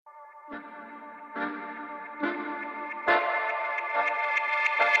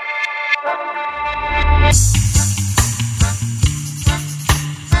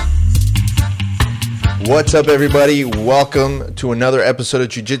What's up, everybody? Welcome to another episode of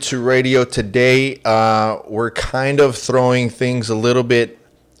Jiu-Jitsu Radio. Today, we're kind of throwing things a little bit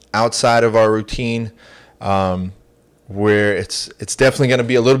outside of our routine, where it's definitely going to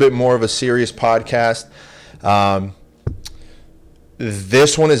be a little bit more of a serious podcast.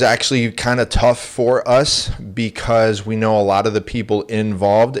 This one is actually kind of tough for us because we know a lot of the people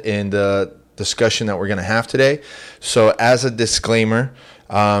involved in the discussion that we're going to have today. So as a disclaimer,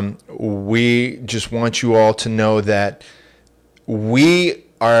 we just want you all to know that we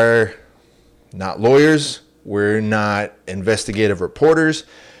are not lawyers. We're not investigative reporters.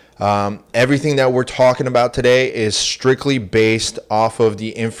 Everything that we're talking about today is strictly based off of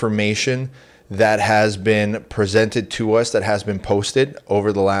the information that has been presented to us, that has been posted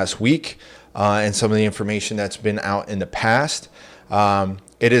over the last week, and some of the information that's been out in the past.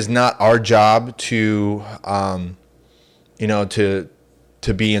 It is not our job to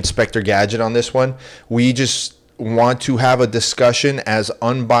be Inspector Gadget on this one. We just want to have a discussion as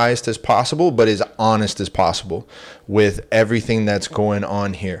unbiased as possible, but as honest as possible with everything that's going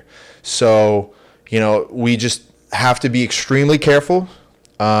on here. So, we just have to be extremely careful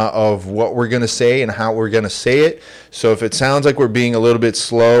of what we're going to say and how we're going to say it. So if it sounds like we're being a little bit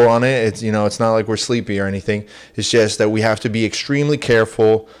slow on it, it's not like we're sleepy or anything. It's just that we have to be extremely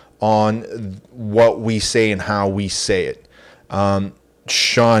careful on what we say and how we say it.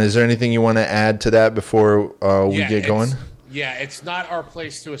 Sean, is there anything you want to add to that before we get going? Yeah, it's not our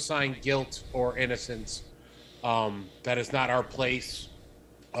place to assign guilt or innocence. That is not our place.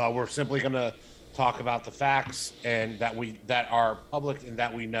 We're simply going to talk about the facts and that are public and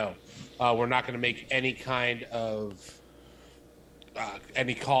that we know. We're not going to make any kind of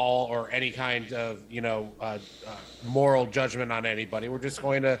any call or any kind of moral judgment on anybody. We're just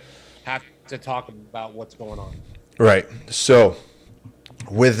going to have to talk about what's going on. Right. So,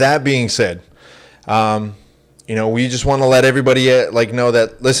 with that being said, we just want to let everybody know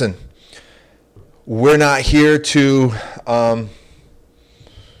that, listen, we're not here to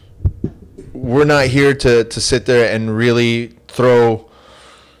sit there and really throw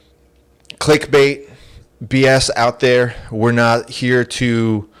clickbait BS out there. We're not here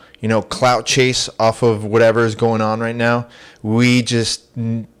to clout chase off of whatever is going on right now. We just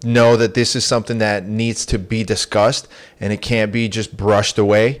know that this is something that needs to be discussed, and it can't be just brushed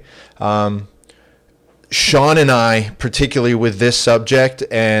away. Sean and I, particularly with this subject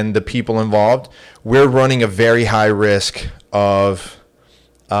and the people involved, we're running a very high risk of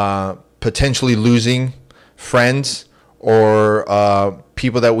potentially losing friends or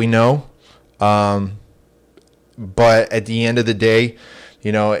people that we know. But at the end of the day,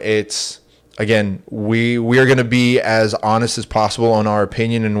 it's, again, we are going to be as honest as possible on our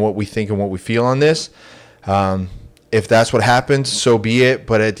opinion and what we think and what we feel on this. If that's what happens, so be it.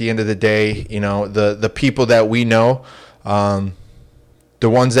 But at the end of the day, the people that we know, the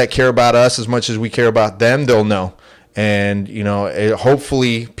ones that care about us as much as we care about them, they'll know. And,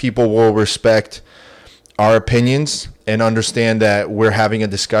 hopefully people will respect our opinions and understand that we're having a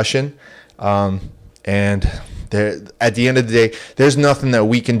discussion. And at the end of the day, there's nothing that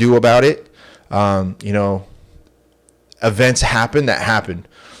we can do about it. Events happen that happen.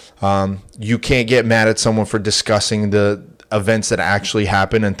 You can't get mad at someone for discussing the events that actually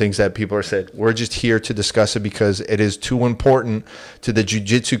happen and things that people are said. We're just here to discuss it because it is too important to the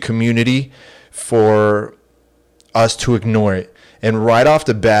jiu-jitsu community for us to ignore it. And right off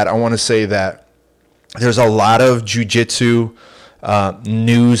the bat, I want to say that there's a lot of jiu-jitsu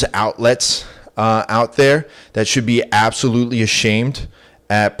news outlets out there that should be absolutely ashamed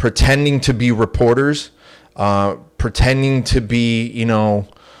at pretending to be reporters, pretending to be,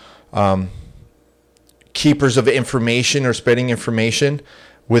 keepers of information or spreading information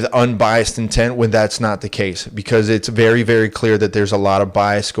with unbiased intent when that's not the case, because it's very, very clear that there's a lot of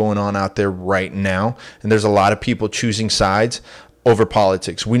bias going on out there right now, and there's a lot of people choosing sides over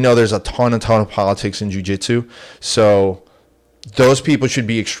politics. We know there's a ton of politics in jiu-jitsu, so those people should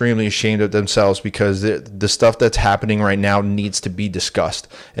be extremely ashamed of themselves, because the stuff that's happening right now needs to be discussed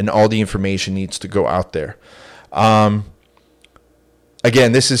and all the information needs to go out there.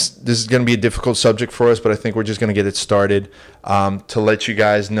 Again, this is going to be a difficult subject for us, but I think we're just going to get it started to let you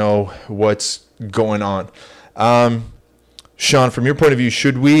guys know what's going on. Sean, from your point of view,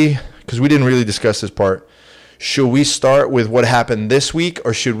 should we, because we didn't really discuss this part, should we start with what happened this week,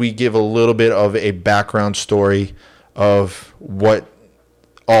 or should we give a little bit of a background story of what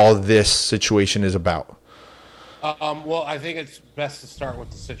all this situation is about? Well, I think it's best to start with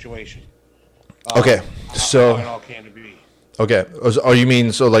the situation. Okay, so how it all came to be. Okay. Oh, you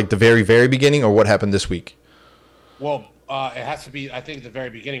mean so like the very, very beginning, or what happened this week? Well, it has to be, I think, the very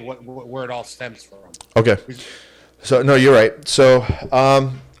beginning, where it all stems from. Okay. So no, you're right. So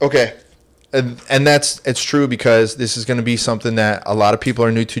okay, and it's true because this is going to be something that a lot of people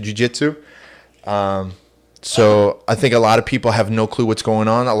are new to jiu-jitsu. So I think a lot of people have no clue what's going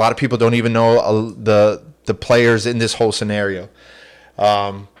on. A lot of people don't even know the players in this whole scenario.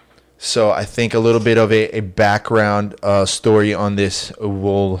 So I think a little bit of a background story on this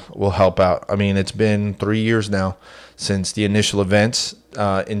will help out. I mean, it's been 3 years now since the initial events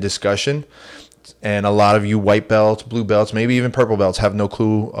in discussion, and a lot of you white belts, blue belts, maybe even purple belts have no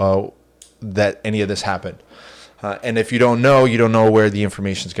clue that any of this happened. And if you don't know where the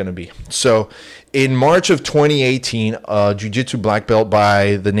information is going to be. So in March of 2018, a jiu-jitsu black belt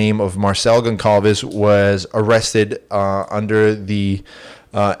by the name of Marcel Goncalves was arrested under the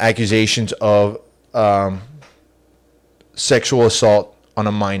accusations of sexual assault on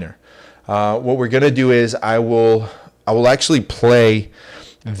a minor. What we're going to do is I will actually play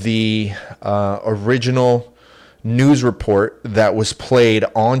the original news report that was played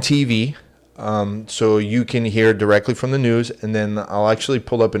on TV. So you can hear directly from the news, and then I'll actually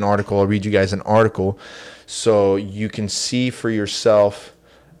pull up an article. I'll read you guys an article so you can see for yourself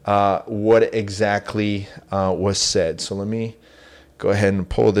what exactly was said. So let me go ahead and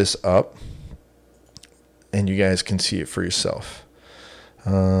pull this up, and you guys can see it for yourself.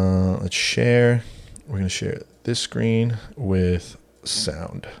 Let's share. We're going to share this screen with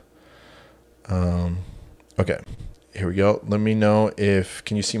sound. Okay, here we go. Let me know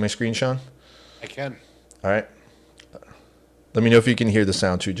can you see my screen, Sean? I can. All right. Let me know if you can hear the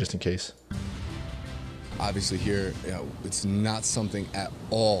sound too, just in case. Obviously here, it's not something at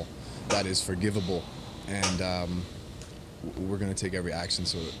all that is forgivable. And we're going to take every action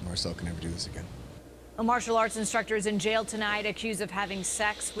so that Marcel can never do this again. A martial arts instructor is in jail tonight accused of having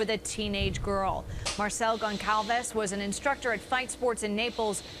sex with a teenage girl. Marcel Goncalves was an instructor at Fight Sports in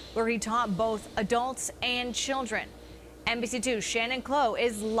Naples, where he taught both adults and children. NBC2's Shannon Clow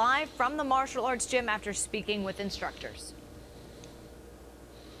is live from the martial arts gym after speaking with instructors.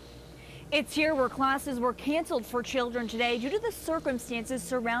 It's here where classes were canceled for children today due to the circumstances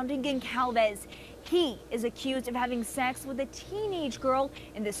surrounding Goncalves. He is accused of having sex with a teenage girl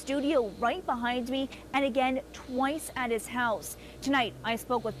in the studio right behind me, and again twice at his house. Tonight, I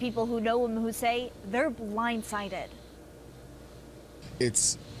spoke with people who know him who say they're blindsided.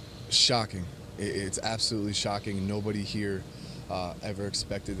 It's shocking. It's absolutely shocking. Nobody here ever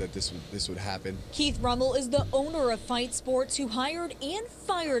expected that this would happen. Keith Rummel is the owner of Fight Sports, who hired and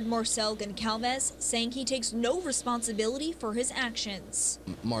fired Marcel Goncalves, saying he takes no responsibility for his actions.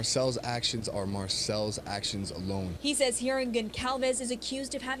 Marcel's actions are Marcel's actions alone. He says hearing Goncalves is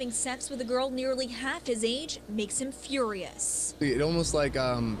accused of having sex with a girl nearly half his age makes him furious. It almost like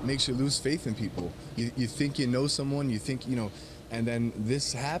makes you lose faith in people. You think you know someone, you think, and then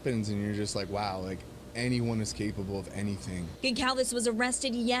this happens and you're just like, wow, like anyone is capable of anything. Goncalves was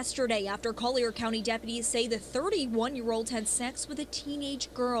arrested yesterday after Collier County deputies say the 31-year-old had sex with a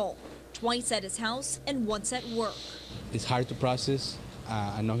teenage girl, twice at his house and once at work. It's hard to process.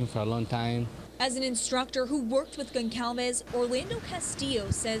 I know him for a long time. As an instructor who worked with Goncalves, Orlando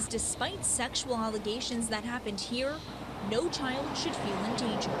Castillo says despite sexual allegations that happened here, no child should feel in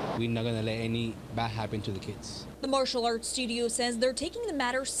danger. We're not going to let any bad happen to the kids. The martial arts studio says they're taking the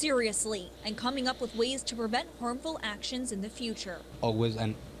matter seriously and coming up with ways to prevent harmful actions in the future. Always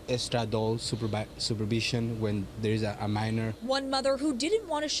an extra adult supervision when there is a minor. One mother who didn't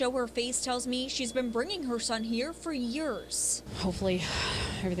want to show her face tells me she's been bringing her son here for years. Hopefully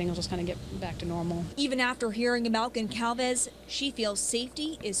everything will just kind of get back to normal. Even after hearing about Goncalves, she feels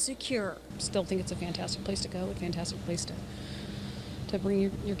safety is secure. Still think it's a fantastic place to go, a fantastic place to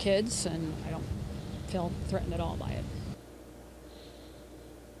bring your kids, and I don't feel threatened at all by it.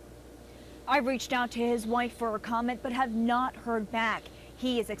 I reached out to his wife for a comment but have not heard back.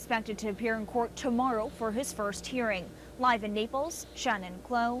 He is expected to appear in court tomorrow for his first hearing. Live in Naples, Shannon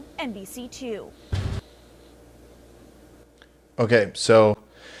Clow, NBC2. Okay, so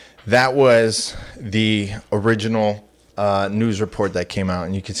that was the original news report that came out,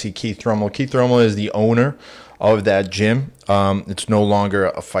 and you can see Keith Rummel. Keith Rummel is the owner of that gym. It's no longer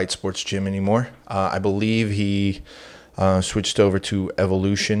a Fight Sports gym anymore. I believe he switched over to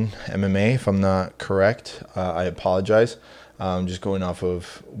Evolution MMA, if I'm not correct. I apologize. Just going off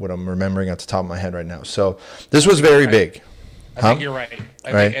of what I'm remembering at the top of my head right now. So this was very big. I think you're right.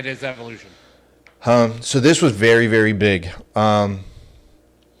 I think it is Evolution. So this was very, very big.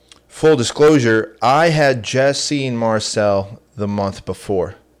 Full disclosure, I had just seen Marcel the month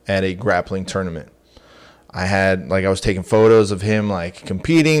before at a grappling tournament. I was taking photos of him like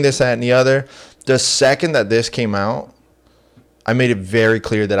competing, this, that, and the other. The second that this came out, I made it very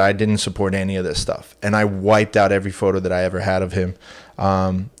clear that I didn't support any of this stuff. And I wiped out every photo that I ever had of him.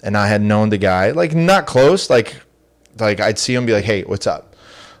 And I had known the guy, like not close, like I'd see him be like, hey, what's up?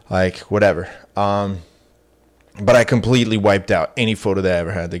 Like, whatever. But I completely wiped out any photo that I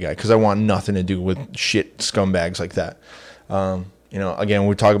ever had of the guy because I want nothing to do with shit scumbags like that. You know, again,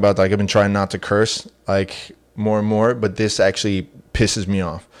 we talk about, like, I've been trying not to curse, like, more and more, but this actually pisses me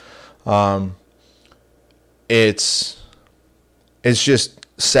off. It's just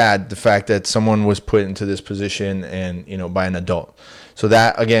sad, the fact that someone was put into this position and, you know, by an adult. So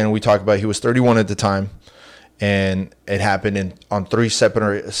that, again, we talk about, he was 31 at the time, and it happened on 3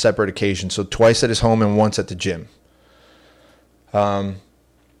 separate occasions. So twice at his home and once at the gym.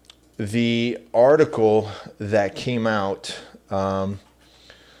 The article that came out, let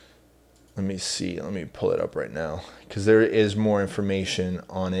me see. Let me pull it up right now because there is more information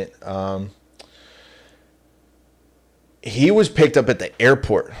on it. He was picked up at the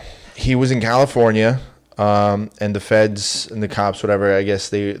airport. He was in California, and the feds and the cops, whatever, I guess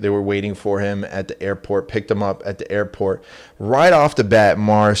they were waiting for him at the airport, picked him up at the airport. Right off the bat,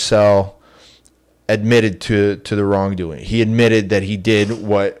 Marcel admitted to the wrongdoing. He admitted that he did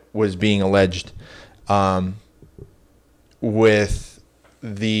what was being alleged, with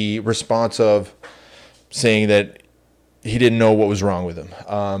the response of saying that he didn't know what was wrong with him.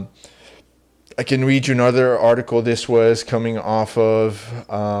 I can read you another article. This was coming off of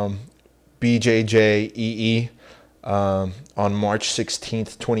BJJEE on March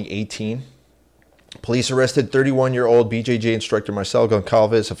 16th, 2018. Police arrested 31-year-old BJJ instructor Marcel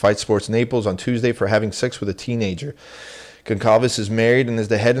Goncalves of Fight Sports Naples on Tuesday for having sex with a teenager. Goncalves is married and is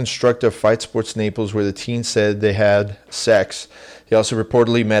the head instructor of Fight Sports Naples, where the teen said they had sex. He also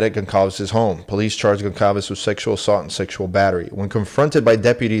reportedly met at Goncalves' home. Police charged Goncalves with sexual assault and sexual battery. When confronted by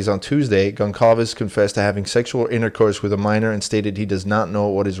deputies on Tuesday, Goncalves confessed to having sexual intercourse with a minor and stated he does not know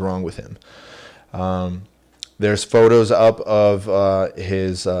what is wrong with him. There's photos up of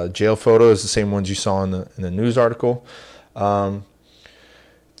his jail photos, the same ones you saw in the news article. The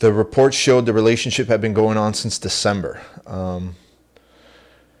report showed the relationship had been going on since December. Oh,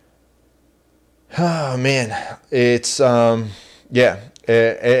 man. It's, yeah.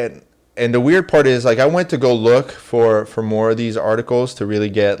 And the weird part is, like, I went to go look for more of these articles to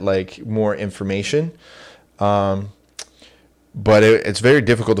really get, like, more information. But it's very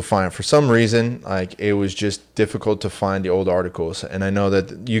difficult to find. For some reason, like, it was just difficult to find the old articles. And I know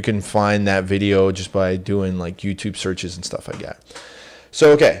that you can find that video just by doing, like, YouTube searches and stuff like that.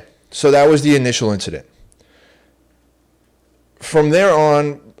 So, okay. So that was the initial incident. From there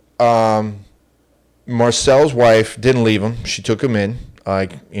on, Marcel's wife didn't leave him. She took him in.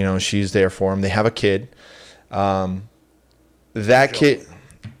 Like, you know, she's there for him. They have a kid. That kid...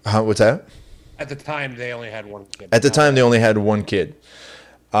 what's that? At the time, they only had one kid. At the time, they only had one kid.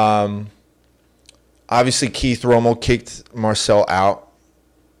 Obviously, Keith Rommel kicked Marcel out.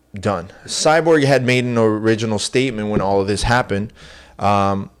 Done. Cyborg had made an original statement when all of this happened,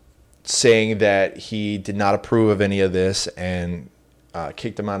 saying that he did not approve of any of this and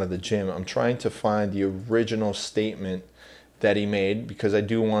kicked him out of the gym. I'm trying to find the original statement that he made because I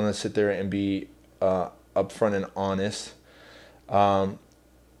do want to sit there and be upfront and honest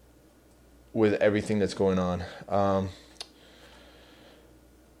with everything that's going on.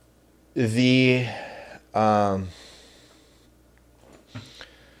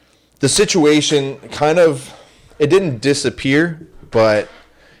 The situation kind of, it didn't disappear, but,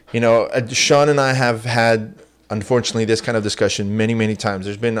 you know, Sean and I have had, unfortunately, this kind of discussion many, many times.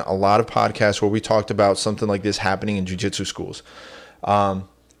 There's been a lot of podcasts where we talked about something like this happening in jiu-jitsu schools. And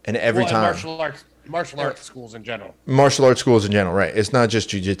every time... Martial arts schools in general. Martial arts schools in general, right. It's not just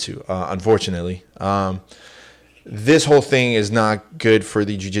jiu-jitsu, unfortunately. This whole thing is not good for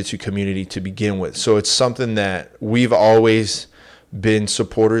the jiu-jitsu community to begin with. So it's something that we've always been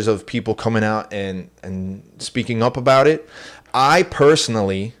supporters of, people coming out and speaking up about it. I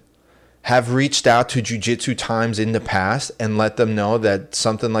personally have reached out to Jiu-Jitsu Times in the past and let them know that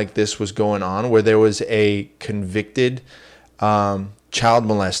something like this was going on, where there was a convicted child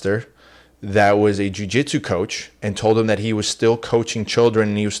molester that was a jiu-jitsu coach, and told him that he was still coaching children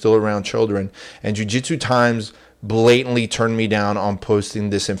and he was still around children. And Jiu-Jitsu Times blatantly turned me down on posting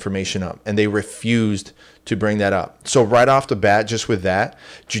this information up, and they refused to bring that up. So right off the bat, just with that,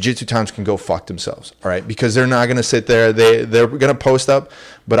 Jiu-Jitsu Times can go fuck themselves, all right? Because they're not going to sit there. They're going to post up,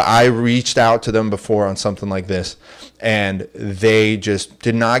 but I reached out to them before on something like this, and they just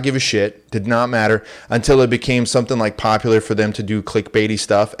did not give a shit, did not matter, until it became something like popular for them to do clickbaity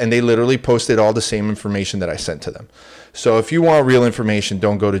stuff, and they literally posted all the same information that I sent to them. So if you want real information,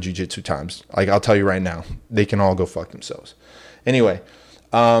 don't go to Jiu-Jitsu Times. Like, I'll tell you right now, they can all go fuck themselves. Anyway,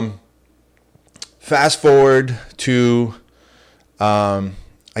 fast forward to, I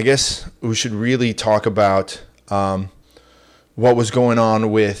guess we should really talk about what was going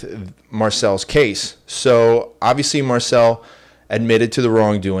on with Marcel's case. So obviously Marcel admitted to the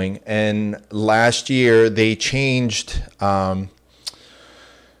wrongdoing, and last year they changed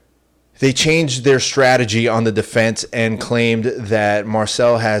their strategy on the defense and claimed that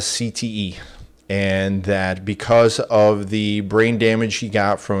Marcel has CTE, and that because of the brain damage he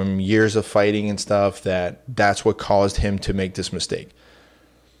got from years of fighting and stuff, that's what caused him to make this mistake.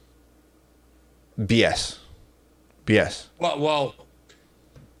 BS. Well,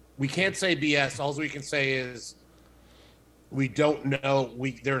 we can't say BS. All we can say is we don't know.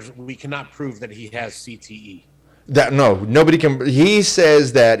 We cannot prove that he has CTE. Nobody can. He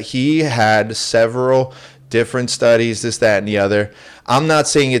says that he had several different studies, this, that, and the other. I'm not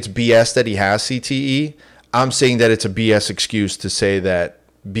saying it's BS that he has CTE. I'm saying that it's a BS excuse to say that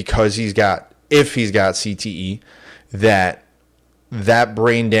because if he's got CTE, that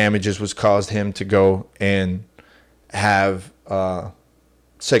brain damage was caused him to go and have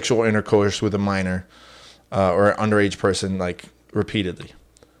sexual intercourse with a minor or underage person, like, repeatedly.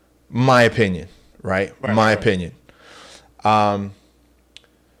 My opinion, right? My opinion.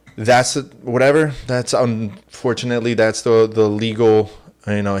 That's whatever. That's unfortunately that's the legal,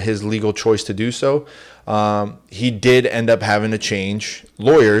 his legal choice to do so. He did end up having to change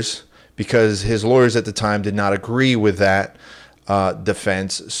lawyers because his lawyers at the time did not agree with that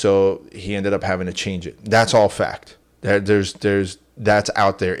defense. So he ended up having to change it. That's all fact. That's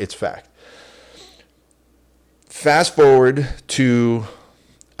out there. It's fact. Fast forward to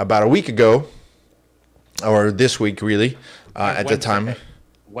about a week ago, or this week really, at the time.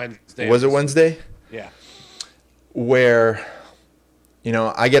 Wednesday. Was it Wednesday? Yeah. Where,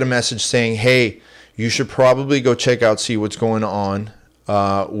 I get a message saying, hey, you should probably go see what's going on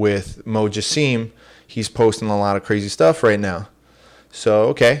with Mo Jassim. He's posting a lot of crazy stuff right now. So,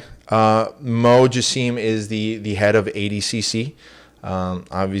 okay. Mo Jassim is the head of ADCC.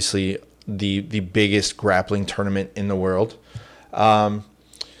 Obviously, the biggest grappling tournament in the world.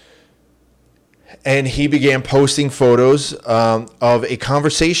 And he began posting photos of a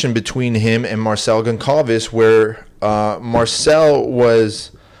conversation between him and Marcel Goncalves, where Marcel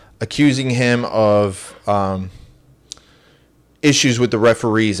was accusing him of issues with the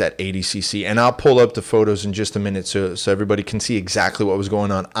referees at ADCC. And I'll pull up the photos in just a minute so everybody can see exactly what was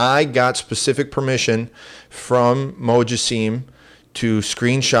going on. I got specific permission from Mo Jassim to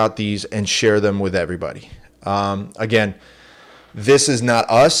screenshot these and share them with everybody. Again, this is not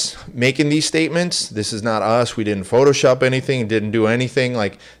us making these statements. This is not us. We didn't Photoshop anything, didn't do anything.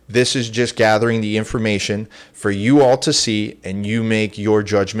 Like, this is just gathering the information for you all to see, and you make your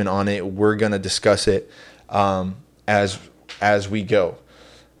judgment on it. We're going to discuss it as we go.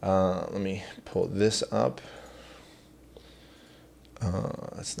 Let me pull this up.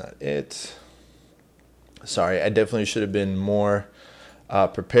 That's not it. Sorry, I definitely should have been more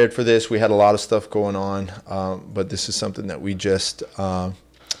prepared for this. We had a lot of stuff going on, but this is something that we just want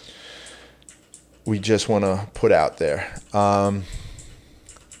to put out there.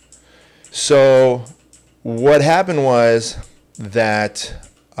 So what happened was that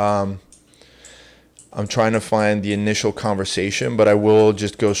I'm trying to find the initial conversation, but I will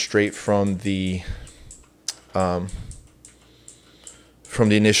just go straight from the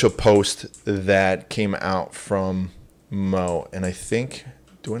initial post that came out from Mo. And I think,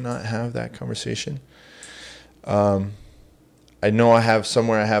 do I not have that conversation? I know I have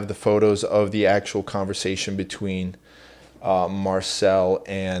the photos of the actual conversation between Marcel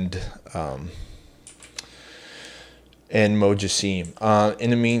and Mo Jassim. In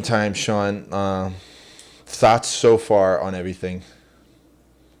the meantime, Sean, thoughts so far on everything?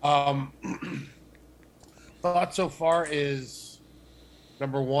 Thought so far is,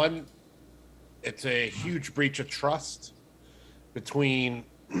 number one, it's a huge breach of trust between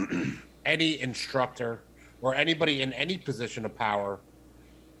any instructor or anybody in any position of power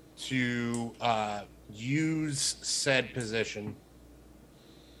to use said position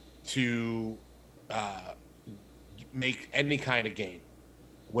to make any kind of gain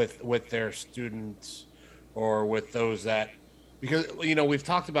with their students or with those that because we've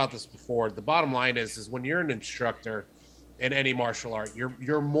talked about this before. The bottom line is when you're an instructor in any martial art,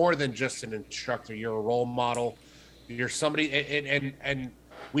 you're more than just an instructor. You're a role model. You're somebody, and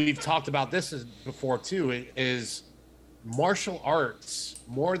we've talked about this before too. Is martial arts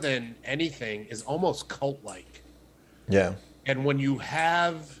more than anything is almost cult-like. Yeah. And when you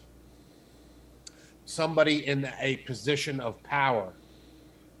have somebody in a position of power,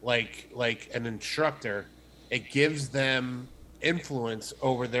 like an instructor, it gives them influence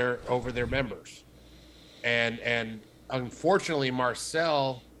over their members. And unfortunately,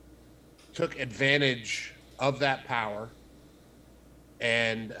 Marcel took advantage of that power,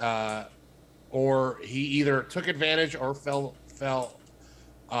 and or he either took advantage or fell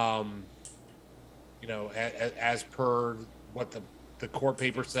as per what the court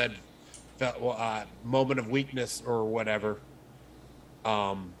paper said, moment of weakness or whatever.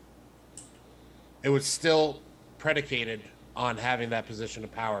 It was still predicated on having that position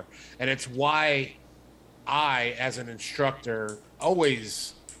of power, and it's why I, as an instructor,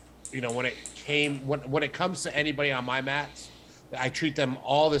 always, when it comes to anybody on my mats, I treat them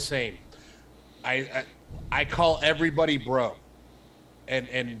all the same. I call everybody bro,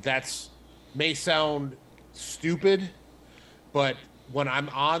 and that's may sound stupid, but when I'm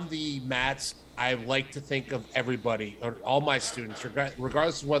on the mats, I like to think of everybody, or all my students,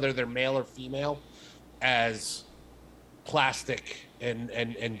 regardless of whether they're male or female, as plastic and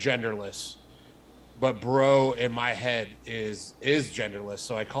genderless. But bro in my head is genderless,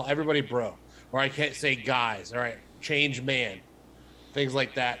 so I call everybody bro. Or I can't say guys. All right, change man, things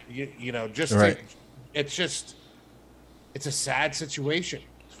like that. Just right. It's a sad situation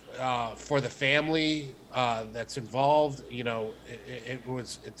for the family that's involved.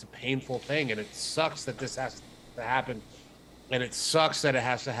 It's a painful thing, and it sucks that this has to happen, and it sucks that it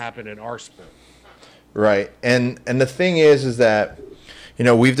has to happen in our sport. Right. And the thing is that,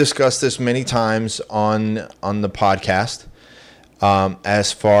 we've discussed this many times on the podcast,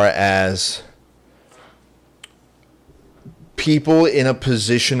 as far as people in a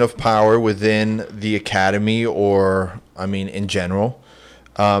position of power within the academy, or, in general,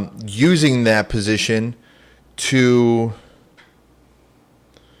 using that position to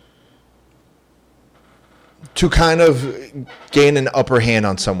kind of gain an upper hand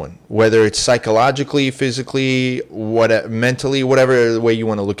on someone, whether it's psychologically, physically, mentally, whatever way you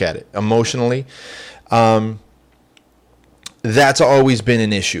want to look at it, emotionally. That's always been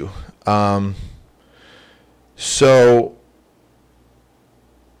an issue. So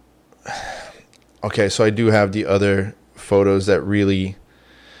I do have the other photos that really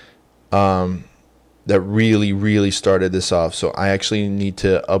started this off. So I actually need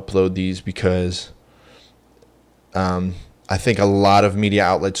to upload these because I think a lot of media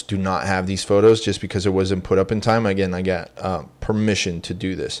outlets do not have these photos just because it wasn't put up in time. Again, I got permission to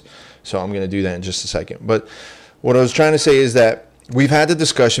do this, so I'm going to do that in just a second. But what I was trying to say is that we've had the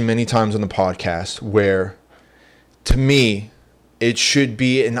discussion many times on the podcast where, to me, it should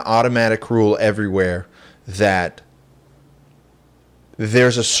be an automatic rule everywhere that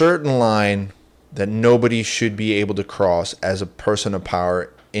there's a certain line that nobody should be able to cross as a person of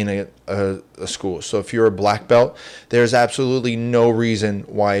power in a school. So if you're a black belt, there's absolutely no reason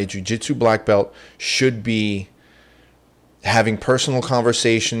why a jiu-jitsu black belt should be having personal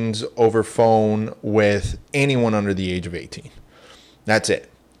conversations over phone with anyone under the age of 18. That's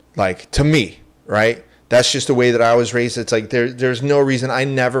it. Like, to me, right? That's just the way that I was raised. It's like there's no reason. I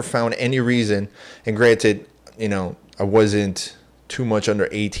never found any reason. And granted, I wasn't too much under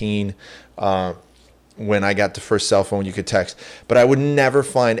 18 when I got the first cell phone you could text. But I would never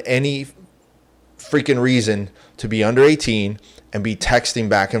find any freaking reason to be under 18 and be texting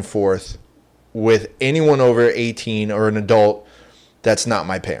back and forth with anyone over 18 or an adult that's not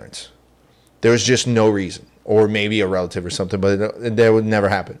my parents. There was just no reason. Or maybe a relative or something, but that would never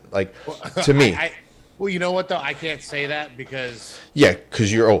happen. Like, to me. Well, you know what, though? I can't say that because... Yeah,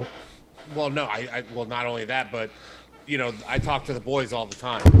 because you're old. Well, no. Well, not only that, but, I talk to the boys all the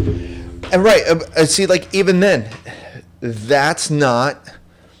time. And right, see, like, even then, that's not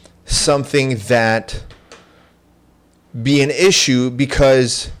something that be an issue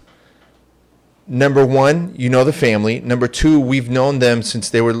because, number one, the family. Number two, we've known them since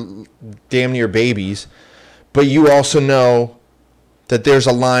they were damn near babies. But you also know that there's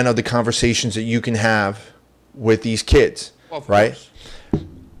a line of the conversations that you can have with these kids, well, right? Course.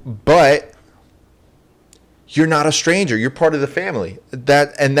 But you're not a stranger. You're part of the family.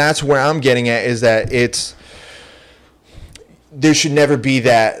 That's where I'm getting at, is that there should never be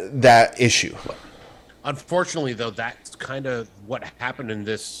that issue. Unfortunately, though, that's kind of what happened in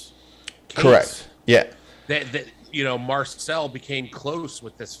this case. Correct. Yeah. Marcel became close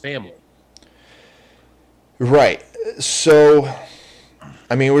with this family. Right. So,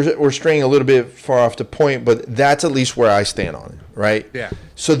 I mean, we're straying a little bit far off the point, but that's at least where I stand on it, right? Yeah.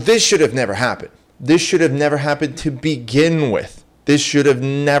 So this should have never happened. This should have never happened to begin with. This should have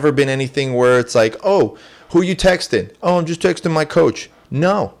never been anything where it's like, oh, who you texting? Oh, I'm just texting my coach.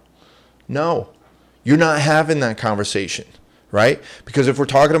 No. You're not having that conversation, right? Because if we're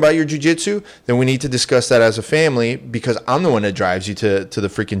talking about your jiu-jitsu, then we need to discuss that as a family, because I'm the one that drives you to the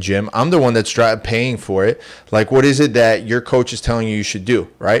freaking gym. I'm the one that's paying for it. Like, what is it that your coach is telling you should do,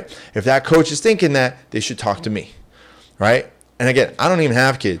 right? If that coach is thinking that, they should talk to me, right? And again, I don't even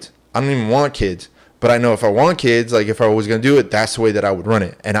have kids. I don't even want kids. But I know if I want kids, like if I was going to do it, that's the way that I would run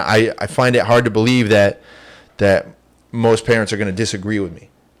it. And I find it hard to believe that most parents are going to disagree with me.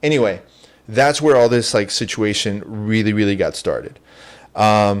 Anyway, that's where all this like situation really, really got started.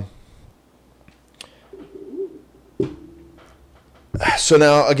 So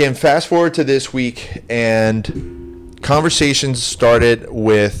now, again, fast forward to this week, and conversations started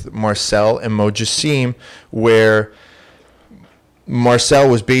with Marcel and Mo Jassim, where Marcel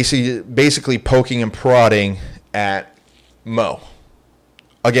was basically poking and prodding at Mo.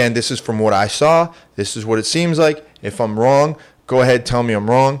 Again, this is from what I saw. This is what it seems like. If I'm wrong, go ahead, tell me I'm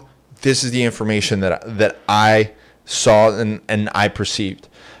wrong. This is the information that I saw and I perceived.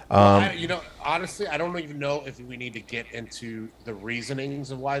 Honestly, I don't even know if we need to get into the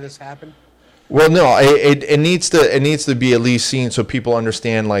reasonings of why this happened. Well, no, it needs to be at least seen so people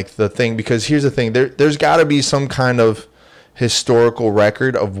understand like the thing. Because here's the thing: there's got to be some kind of historical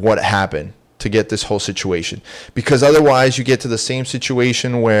record of what happened to get this whole situation. Because otherwise, you get to the same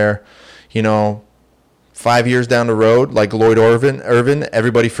situation where, 5 years down the road, like Lloyd Irvin,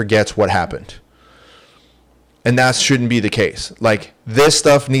 everybody forgets what happened. And that shouldn't be the case. Like, this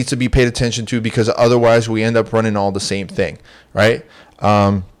stuff needs to be paid attention to, because otherwise we end up running all the same thing, right?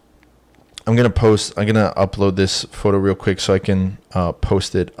 I'm going to upload this photo real quick so I can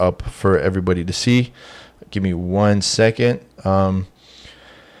post it up for everybody to see. Give me 1 second.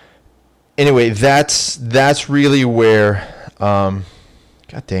 Anyway, that's really where, God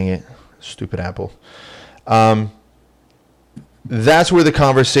dang it, stupid Apple. That's where the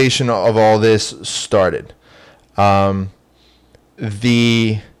conversation of all this started. The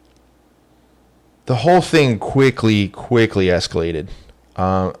whole thing quickly escalated.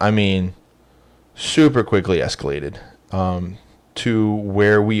 Super quickly escalated to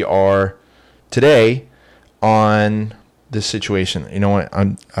where we are today on this situation. You know what?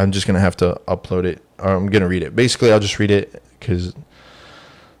 I'm just gonna have to upload it, or I'm gonna read it. Basically, I'll just read it because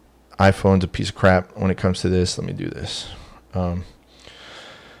iPhone's a piece of crap when it comes to this. Let me do this.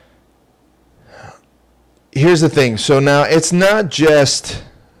 Here's the thing. So now it's not just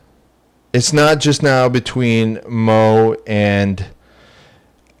now between Mo and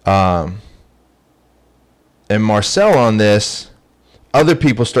Marcel on this. Other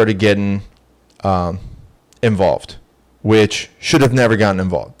people started getting involved, which should have never gotten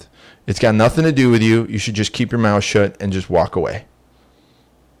involved. It's got nothing to do with you. You should just keep your mouth shut and just walk away.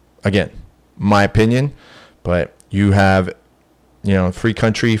 Again, my opinion, but you have, free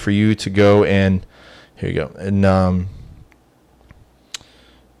country for you to go and here you go. And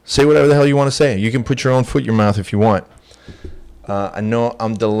say whatever the hell you want to say. You can put your own foot in your mouth if you want. I know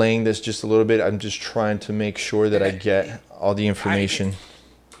I'm delaying this just a little bit. I'm just trying to make sure that I get all the information.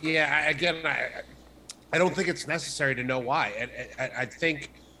 I don't think it's necessary to know why. I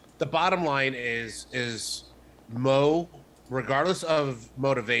think the bottom line is Mo, regardless of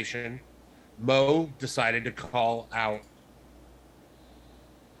motivation, Mo decided to call out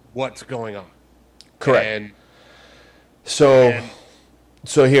what's going on. Correct. And so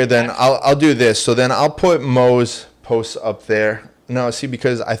here then I'll do this. So then I'll put Mo's posts up there. No, see,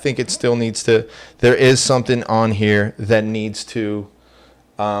 because I think it still needs to. There is something on here that needs to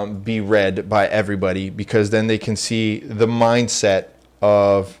be read by everybody, because then they can see the mindset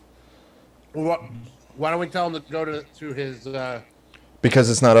of. Why don't we tell him to go to his? Because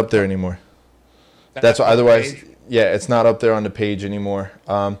it's not up there anymore. That's why. Otherwise. Page? Yeah, it's not up there on the page anymore.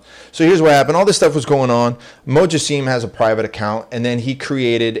 So here's what happened. All this stuff was going on. Mo Jassim has a private account, and then he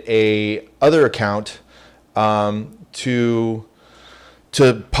created a other account to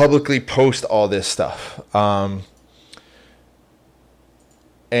publicly post all this stuff.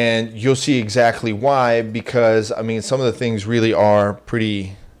 And you'll see exactly why, because some of the things really are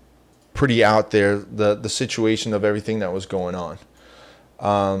pretty out there. The situation of everything that was going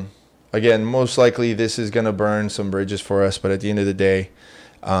on. Again, most likely this is going to burn some bridges for us, but at the end of the day,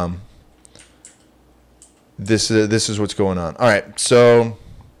 this is what's going on. All right, so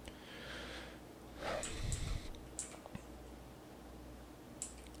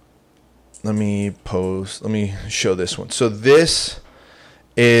let me show this one. So this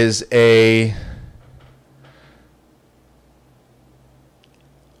is a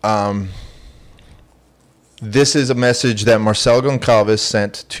this is a message that Marcel Goncalves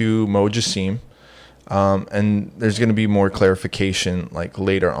sent to Mo Jassim. And there's going to be more clarification like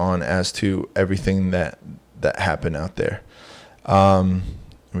later on as to everything that happened out there. Here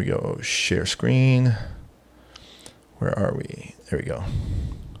we go. Share screen. Where are we? There we go.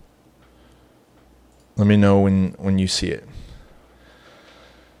 Let me know when you see it.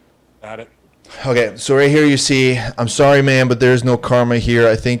 Got it. Okay, so right here you see, I'm sorry, man, but there's no karma here.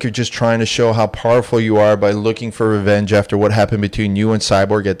 I think you're just trying to show how powerful you are by looking for revenge after what happened between you and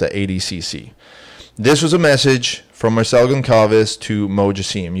Cyborg at the ADCC. This was a message from Marcel Goncalves to Mo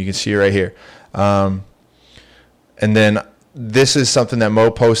Jassim. You can see it right here. And then this is something that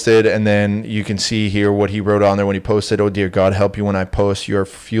Mo posted, and then you can see here what he wrote on there when he posted, "Oh, dear God, help you when I post. You are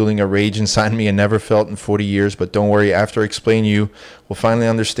fueling a rage inside me I never felt in 40 years. But don't worry, after I explain, you will finally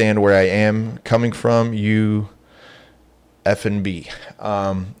understand where I am coming from. You effing B."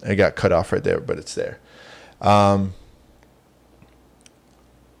 It got cut off right there, but it's there.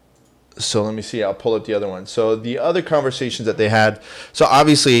 So let me see. I'll pull up the other one. So the other conversations that they had. So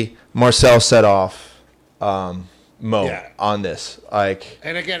obviously, Marcel set off Mo on this. Like,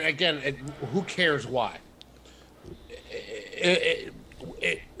 and again, who cares why?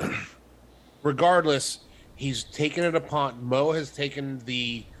 Regardless, he's taken it upon. Mo has taken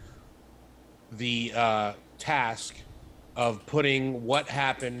the task of putting what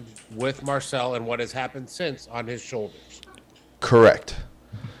happened with Marcel and what has happened since on his shoulders. Correct.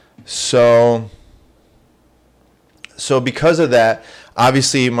 So because of that,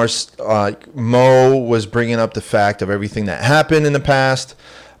 obviously Mo was bringing up the fact of everything that happened in the past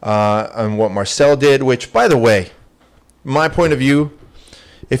and what Marcel did, which, by the way, my point of view,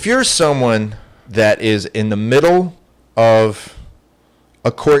 if you're someone that is in the middle of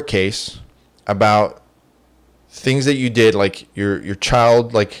a court case about things that you did, like your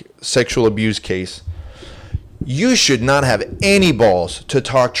child, like sexual abuse case, you should not have any balls to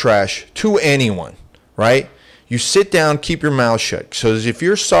talk trash to anyone, right? You sit down, keep your mouth shut. So if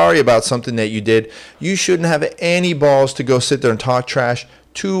you're sorry about something that you did, you shouldn't have any balls to go sit there and talk trash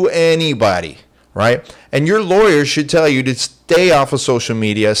to anybody, right? And your lawyer should tell you to stay off of social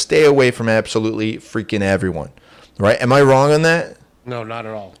media, stay away from absolutely freaking everyone, right? Am I wrong on that? No, not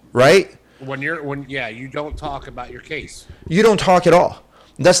at all. Right? You don't talk about your case. You don't talk at all.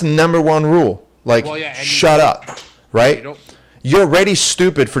 That's the number one rule. Like, shut up, right? You're already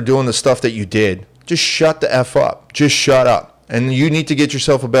stupid for doing the stuff that you did. Just shut the F up. Just shut up. And you need to get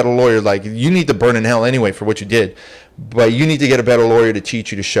yourself a better lawyer. Like, you need to burn in hell anyway for what you did. But you need to get a better lawyer to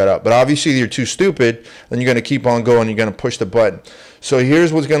teach you to shut up. But obviously you're too stupid, then you're going to keep on going. You're going to push the button. So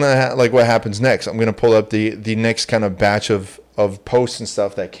here's what's going to what happens next. I'm going to pull up the next kind of batch of posts and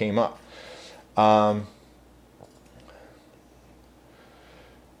stuff that came up.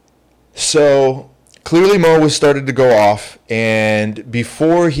 So clearly Mo was started to go off, and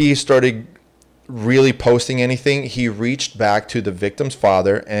before he started really posting anything, he reached back to the victim's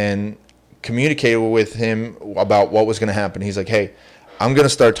father and communicated with him about what was going to happen. He's like, "Hey, I'm going to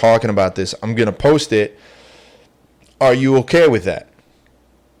start talking about this. I'm going to post it. Are you okay with that?"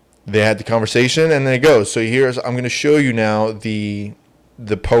 They had the conversation, and then it goes. So I'm going to show you now the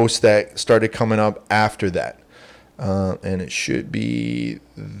post that started coming up after that. And it should be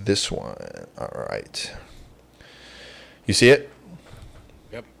this one. All right. You see it?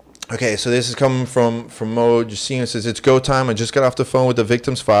 Yep. Okay, so this is coming from Mo Jassim. It says, "It's go time. I just got off the phone with the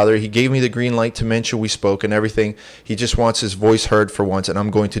victim's father. He gave me the green light to mention we spoke and everything. He just wants his voice heard for once, and I'm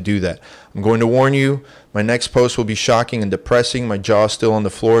going to do that. I'm going to warn you, my next post will be shocking and depressing. My jaw is still on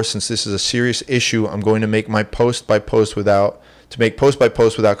the floor. Since this is a serious issue, I'm going to make post by post without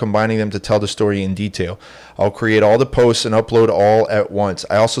combining them to tell the story in detail. I'll create all the posts and upload all at once.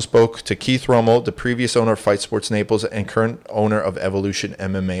 I also spoke to Keith Rommel, the previous owner of Fight Sports Naples and current owner of Evolution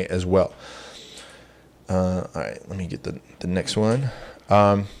MMA as well." All right, let me get the next one.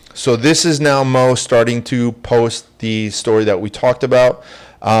 So this is now Mo starting to post the story that we talked about.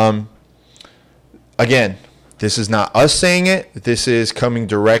 Again, this is not us saying it. This is coming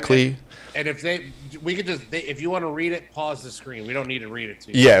directly. And if you want to read it, pause the screen. We don't need to read it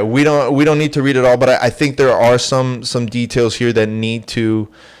to you. Yeah, we don't need to read it all, but I think there are some details here that need to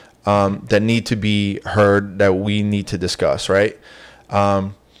be heard, that we need to discuss, right?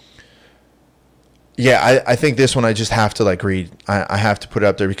 Yeah, I think this one I just have to like read. I have to put it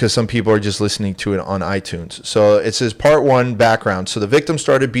up there because some people are just listening to it on iTunes. So it says part 1 background. So the victim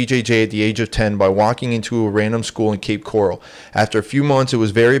started BJJ at the age of 10 by walking into a random school in Cape Coral. After a few months, it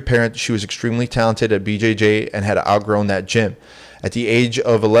was very apparent she was extremely talented at BJJ and had outgrown that gym. At the age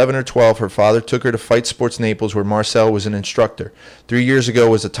of 11 or 12, her father took her to Fight Sports Naples, where Marcel was an instructor. 3 years ago,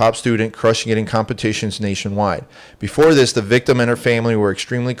 was a top student, crushing it in competitions nationwide. Before this, the victim and her family were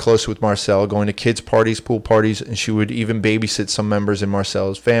extremely close with Marcel, going to kids' parties, pool parties, and she would even babysit some members in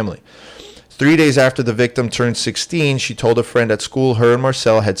Marcel's family. 3 days after the victim turned 16, she told a friend at school her and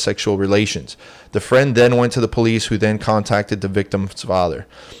Marcel had sexual relations. The friend then went to the police, who then contacted the victim's father.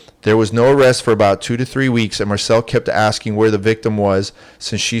 There was no arrest for about 2 to 3 weeks, and Marcel kept asking where the victim was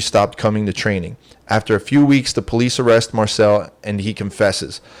since she stopped coming to training. After a few weeks, the police arrest Marcel, and he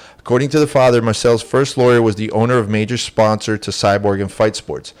confesses. According to the father, Marcel's first lawyer was the owner of major sponsor to Cyborg and Fight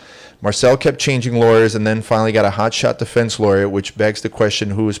Sports. Marcel kept changing lawyers and then finally got a hotshot defense lawyer, which begs the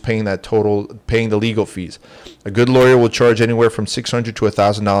question who is paying the legal fees. A good lawyer will charge anywhere from $600 to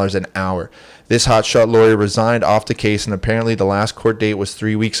 $1,000 an hour. This hotshot lawyer resigned off the case, and apparently the last court date was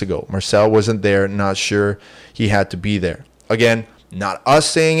 3 weeks ago. Marcel wasn't there, not sure he had to be there. Again, not us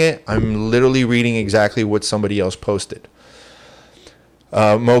saying it. I'm literally reading exactly what somebody else posted.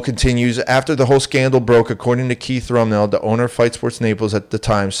 Mo continues, after the whole scandal broke, according to Keith Rumnell, the owner of Fight Sports Naples at the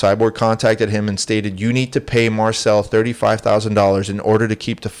time, Cyborg contacted him and stated, you need to pay Marcel $35,000 in order to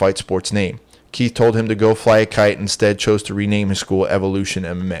keep the Fight Sports name. Keith told him to go fly a kite, instead chose to rename his school Evolution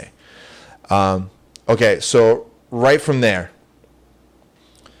MMA. Okay, so right from there,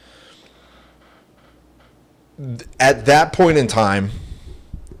 at that point in time,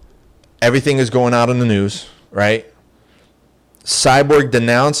 everything is going out in the news, right? Cyborg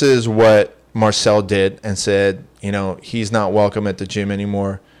denounces what Marcel did and said, you know, he's not welcome at the gym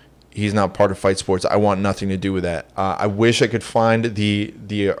anymore. He's not part of Fight Sports. I want nothing to do with that. I wish I could find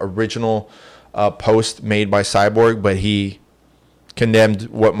the original post made by Cyborg, but he condemned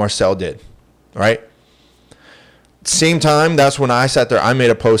what Marcel did, right? Same time, that's when I sat there. I made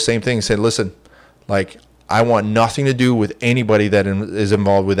a post, same thing, said, listen, like, I want nothing to do with anybody that is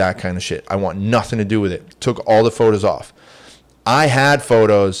involved with that kind of shit. I want nothing to do with it. Took all the photos off. I had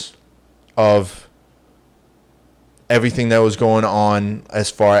photos of everything that was going on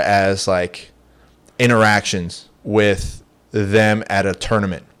as far as like interactions with them at a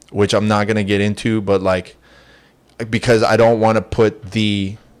tournament, which I'm not going to get into, but like, because I don't want to put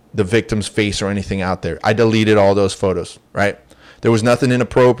the victim's face or anything out there. I deleted all those photos, right? There was nothing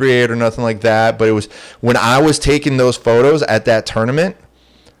inappropriate or nothing like that, but it was when I was taking those photos at that tournament,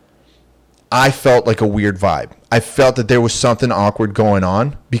 I felt like a weird vibe. I felt that there was something awkward going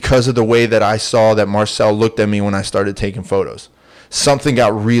on because of the way that I saw that Marcel looked at me when I started taking photos. Something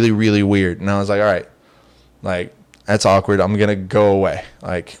got really, really weird. And I was like, all right, like, that's awkward. I'm going to go away.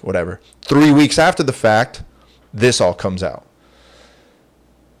 Like, whatever. 3 weeks after the fact, this all comes out.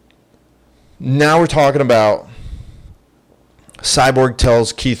 Now we're talking about Cyborg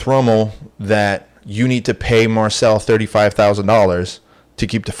tells Keith Rummel that you need to pay Marcel $35,000 to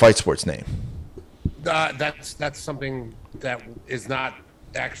keep the Fight Sports name. That's something that is not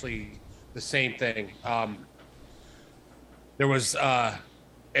actually the same thing. There was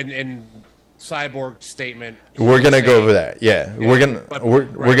in Cyborg's statement. We're gonna go over that. Yeah, we're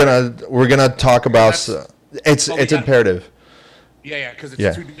gonna talk about. It's imperative. Yeah, because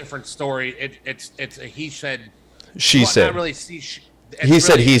it's two different story. It's a he said. She said. Not really he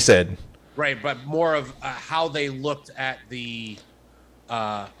said. He said. Right, but more of how they looked at the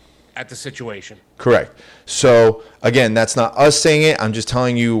situation. Correct. So again, that's not us saying it. I'm just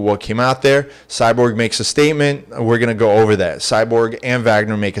telling you what came out there. Cyborg makes a statement. We're gonna go over that. Cyborg and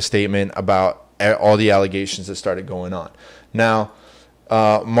Wagner make a statement about all the allegations that started going on. Now,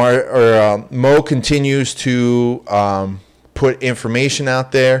 Mo continues to put information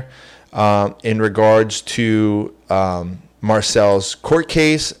out there in regards to Marcel's court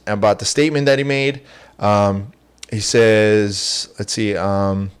case, about the statement that he made. He says, let's see,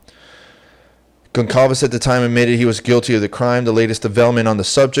 Goncalves at the time admitted he was guilty of the crime. The latest development on the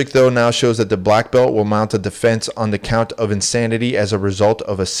subject, though, now shows that the black belt will mount a defense on the count of insanity as a result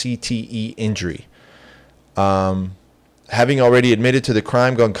of a CTE injury. Having already admitted to the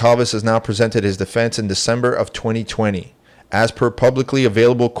crime, Goncalves has now presented his defense in December of 2020, as per publicly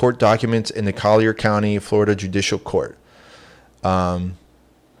available court documents in the Collier County, Florida Judicial Court.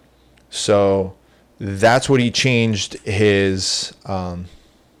 So that's what he changed his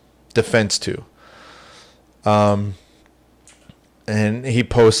defense to. and he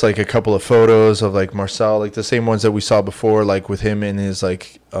posts like a couple of photos of like Marcel, like the same ones that we saw before, like with him in his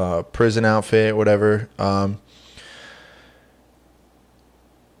like prison outfit, whatever.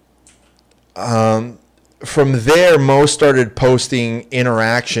 From there, Mo started posting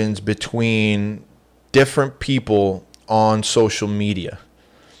interactions between different people on social media.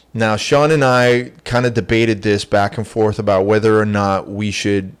 Now, Sean and I kind of debated this back and forth about whether or not we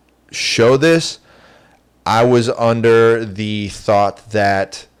should show this. I was under the thought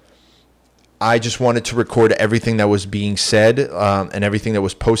that I just wanted to record everything that was being said and everything that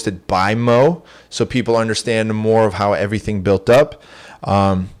was posted by Mo, so people understand more of how everything built up.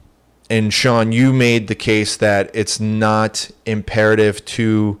 And Sean, you made the case that it's not imperative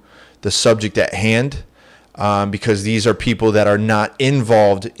to the subject at hand, because these are people that are not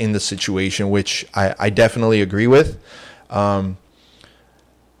involved in the situation, which I definitely agree with.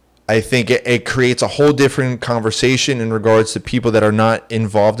 I think it creates a whole different conversation in regards to people that are not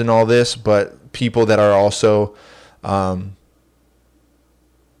involved in all this, but people that are also, for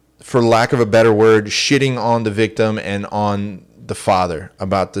lack of a better word, shitting on the victim and on the father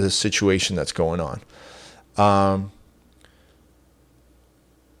about the situation that's going on.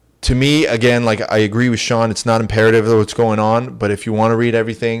 To me, again, like I agree with Sean, it's not imperative of what's going on, but if you want to read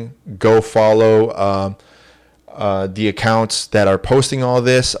everything, go follow the accounts that are posting all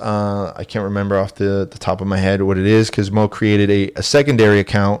this. I can't remember off the top of my head what it is, because Mo created a secondary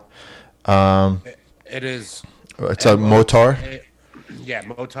account. It is. It's a Motar. Yeah,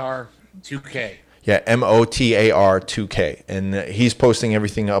 Motar 2K. Yeah, Motar 2K, and he's posting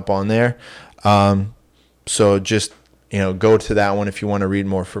everything up on there. So just go to that one if you want to read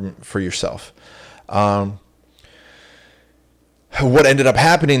more for yourself. What ended up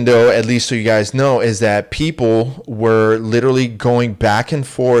happening, though, at least so you guys know, is that people were literally going back and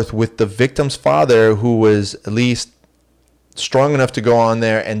forth with the victim's father, who was at least strong enough to go on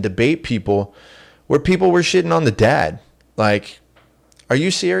there and debate people, where people were shitting on the dad. Like, are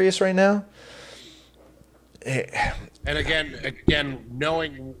you serious right now? And again,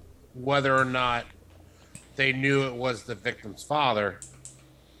 knowing whether or not they knew it was the victim's father,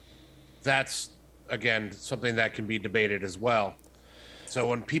 that's, again, something that can be debated as well. So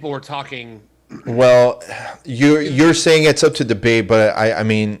when people were talking... Well, you're saying it's up to debate, but I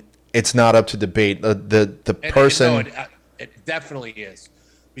mean, it's not up to debate. The person... It definitely is.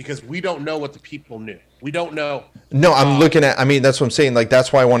 Because we don't know what the people knew. We don't know. No, I'm looking at... I mean, that's what I'm saying. Like,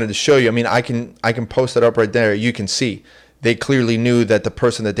 that's why I wanted to show you. I mean, I can post it up right there. You can see. They clearly knew that the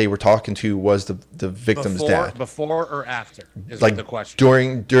person that they were talking to was the victim's dad. Before or after is like the question.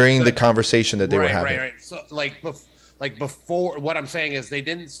 During the conversation that they were having. Right. So like before, what I'm saying is they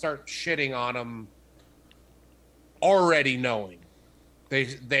didn't start shitting on him already knowing.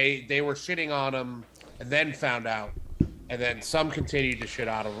 They were shitting on him and then found out, and then some continued to shit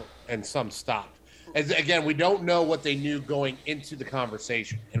on him and some stopped. Again, we don't know what they knew going into the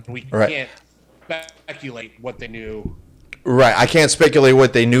conversation, and we can't speculate what they knew. Right. I can't speculate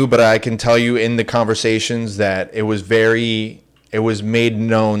what they knew, but I can tell you in the conversations that it was made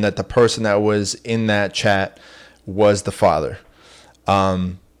known that the person that was in that chat was the father.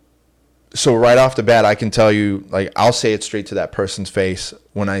 So right off the bat, I can tell you, like, I'll say it straight to that person's face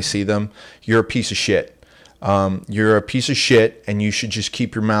when I see them. You're a piece of shit. You're a piece of shit, and you should just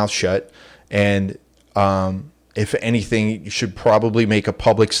keep your mouth shut. And if anything, you should probably make a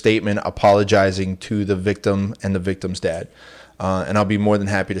public statement apologizing to the victim and the victim's dad. And I'll be more than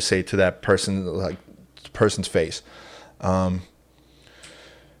happy to say to that person's face.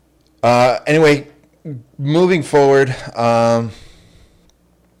 Anyway, moving forward,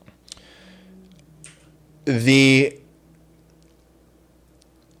 the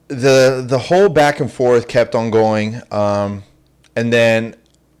whole back and forth kept on going, and then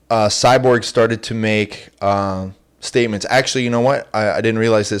Cyborg started to make statements. Actually, you know what? I didn't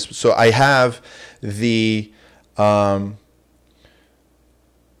realize this. So I have the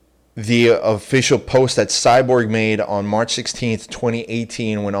official post that Cyborg made on March 16th,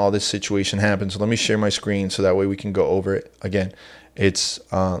 2018, when all this situation happened. So let me share my screen so that way we can go over it again. It's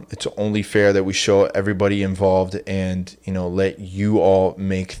only fair that we show everybody involved and let you all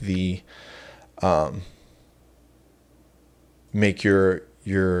make the make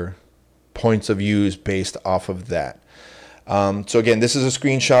your points of views based off of that. So again, this is a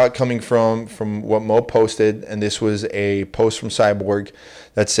screenshot coming from what Mo posted, and this was a post from Cyborg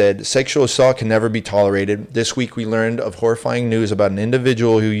that said, "Sexual assault can never be tolerated. This week we learned of horrifying news about an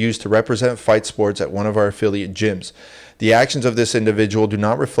individual who used to represent Fight Sports at one of our affiliate gyms. The actions of this individual do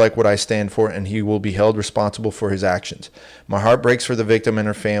not reflect what I stand for, and he will be held responsible for his actions. My heart breaks for the victim and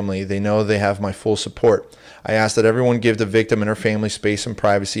her family. They know they have my full support. I ask that everyone give the victim and her family space and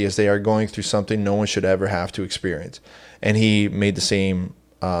privacy, as they are going through something no one should ever have to experience." And he made the same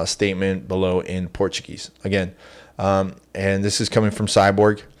statement below in Portuguese. Again, and this is coming from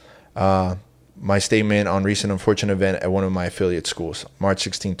Cyborg. My statement on recent unfortunate event at one of my affiliate schools, March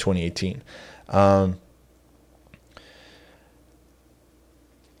 16, 2018.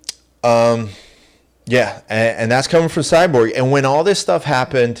 Yeah, and that's coming from Cyborg. And when all this stuff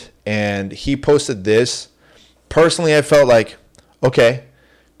happened and he posted this, personally, I felt like, okay,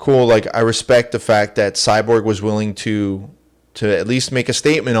 cool. Like, I respect the fact that Cyborg was willing to at least make a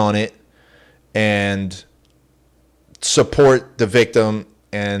statement on it and support the victim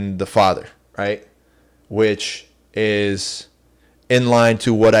and the father, right? Which is in line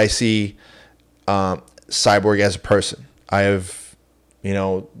to what I see Cyborg as a person. I have,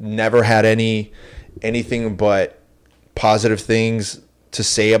 never had anything but positive things to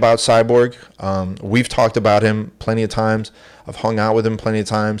say about Cyborg. We've talked about him plenty of times. I've hung out with him plenty of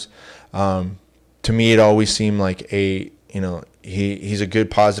times. To me, it always seemed like he's a good,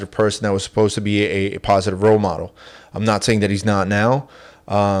 positive person that was supposed to be a positive role model. I'm not saying that he's not now.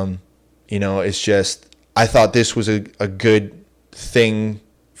 It's just, I thought this was a good thing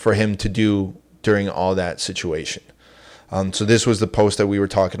for him to do during all that situation. So this was the post that we were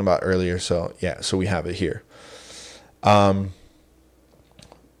talking about earlier. So yeah, so we have it here.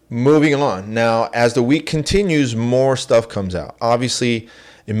 Moving on. Now, as the week continues, more stuff comes out. Obviously,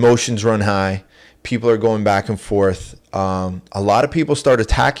 emotions run high. People are going back and forth. A lot of people start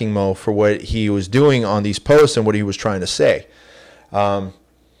attacking Mo for what he was doing on these posts and what he was trying to say. And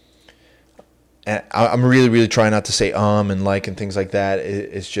I'm really, really trying not to say and like and things like that.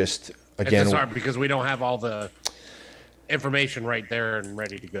 It's just, again, it's just hard because we don't have all the information right there and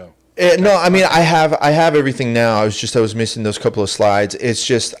ready to go. No, I mean, I have everything now. I was missing those couple of slides. It's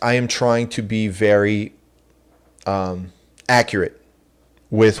just, I am trying to be very accurate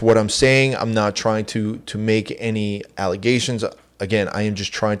with what I'm saying. I'm not trying to make any allegations. Again, I am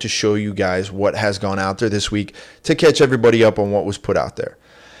just trying to show you guys what has gone out there this week to catch everybody up on what was put out there.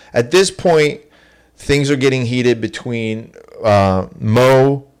 At this point, things are getting heated between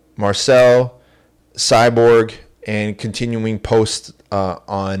Mo, Marcel, Cyborg, and continuing posts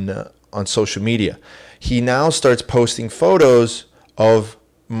on social media. He now starts posting photos of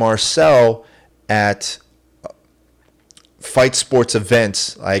Marcel at Fight Sports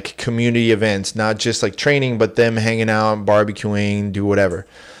events, like community events, not just like training, but them hanging out, barbecuing, do whatever,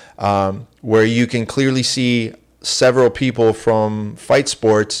 where you can clearly see several people from Fight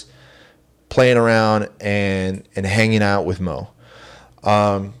Sports playing around and hanging out with Mo.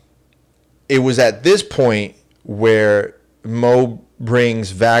 It was at this point where Mo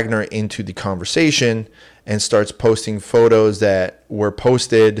brings Wagner into the conversation and starts posting photos that were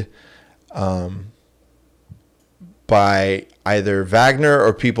posted by either Wagner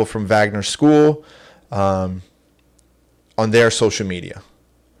or people from Wagner's school on their social media.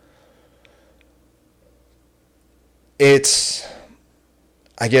 It's,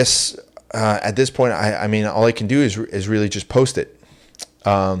 I guess, at this point, I mean, all I can do is really just post it.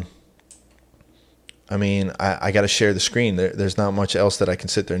 I mean, I got to share the screen. There's not much else that I can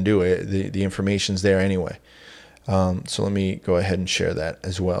sit there and do. The information's there anyway. So let me go ahead and share that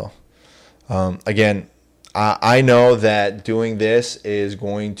as well. Again, I know that doing this is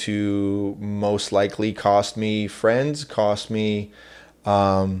going to most likely cost me friends, cost me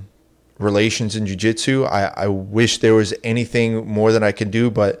relations in jiu-jitsu. I wish there was anything more that I could do,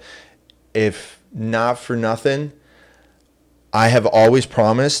 but if not for nothing, I have always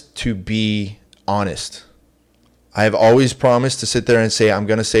promised to be honest. I have always promised to sit there and say, I'm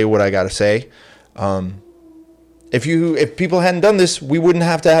going to say what I got to say. If people hadn't done this, we wouldn't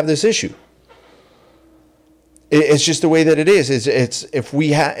have to have this issue. It's just the way that it is.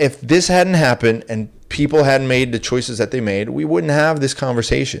 If this hadn't happened and people hadn't made the choices that they made, we wouldn't have this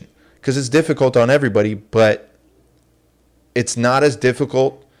conversation, because it's difficult on everybody, but it's not as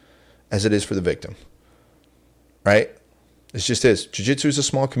difficult as it is for the victim, right? It just is. Jiu-jitsu is a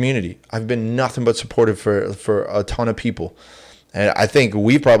small community. I've been nothing but supportive for a ton of people. And I think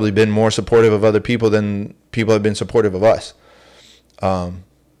we've probably been more supportive of other people than people have been supportive of us.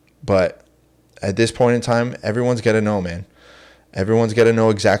 But at this point in time, everyone's got to know, man. Everyone's got to know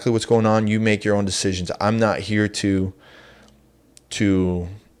exactly what's going on. You make your own decisions. I'm not here to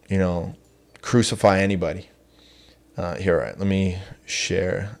crucify anybody. Here, all right. Let me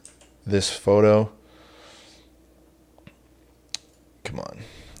share this photo. Come on.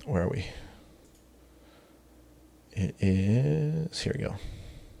 Where are we? It is, here we go.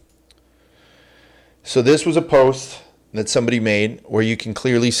 So this was a post that somebody made where you can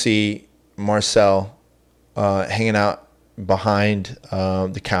clearly see Marcel hanging out behind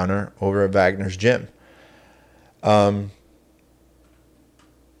the counter over at Wagner's gym.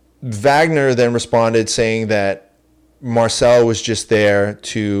 Wagner then responded saying that Marcel was just there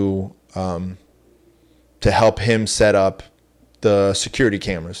to help him set up the security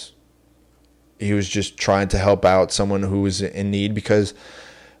cameras. He was just trying to help out someone who was in need because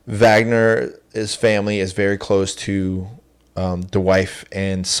Wagner's family is very close to the wife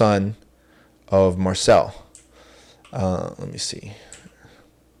and son of Marcel. Let me see.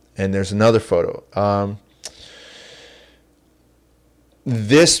 And there's another photo.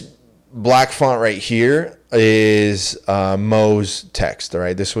 This black font right here is Mo's text. All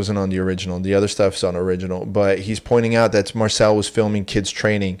right, this wasn't on the original. The other stuff's on original, but he's pointing out that Marcel was filming kids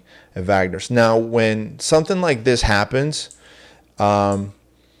training at Wagner's. Now, when something like this happens, you're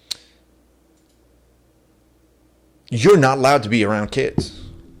not allowed to be around kids.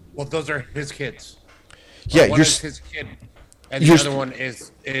 Well, those are his kids. Yeah, one is his kid, and the other one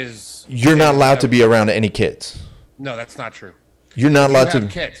is. You're not allowed to be around any kids. No, that's not true. You're not allowed to.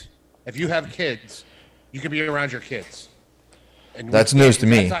 Kids. If you have kids, you can be around your kids. And that's news to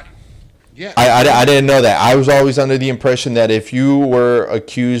me. Yeah, I didn't know that. I was always under the impression that if you were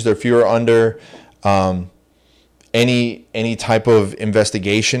accused or if you were under any type of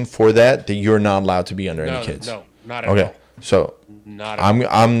investigation for that you're not allowed to be under any kids. No, not at all. Okay, so not at all.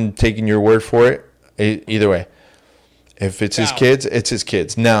 I'm taking your word for it. Either way, if it's his kids, it's his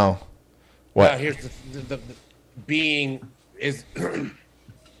kids. Now, what? Now here's the being is.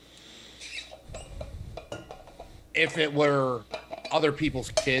 If it were other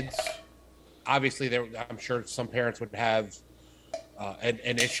people's kids, obviously, I'm sure some parents would have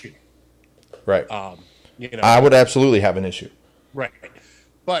an issue. Right. You know, I would absolutely have an issue. Right.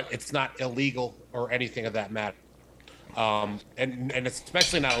 But it's not illegal or anything of that matter. And it's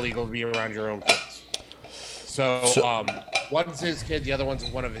especially not illegal to be around your own kids. So one's his kid, the other one's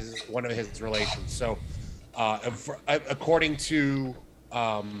one of his relations. So according to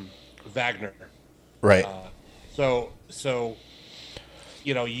Wagner. Right. So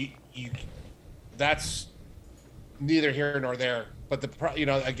you know, you that's neither here nor there. But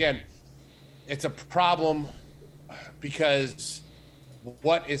again, it's a problem because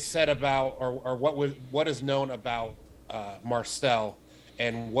what is said about or what is known about Marcel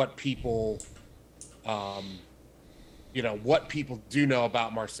and what people what people do know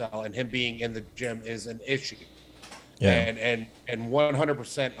about Marcel and him being in the gym is an issue. Yeah. And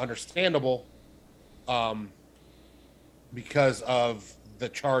 100% understandable because of the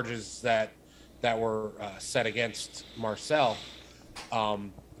charges that were set against Marcel.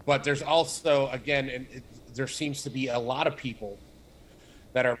 But there's also, again, there seems to be a lot of people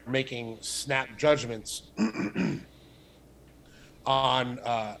that are making snap judgments on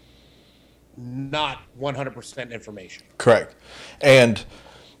not 100% information. Correct. And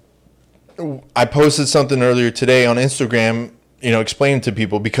I posted something earlier today on Instagram, explaining to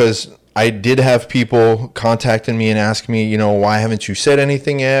people because I did have people contacting me and asking me, why haven't you said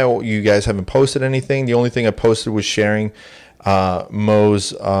anything yet? You guys haven't posted anything. The only thing I posted was sharing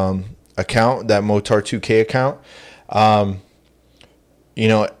Mo's account, that Motar2K account.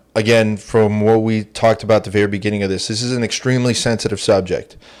 Again, from what we talked about at the very beginning of this is an extremely sensitive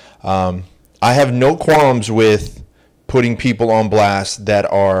subject. I have no qualms with putting people on blast that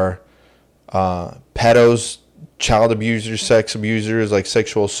are pedos, child abusers, sex abusers, like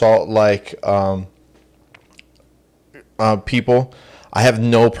sexual assault, like people. I have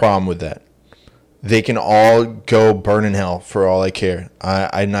no problem with that. They can all go burn in hell for all I care.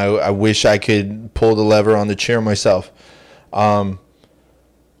 I know. I wish I could pull the lever on the chair myself.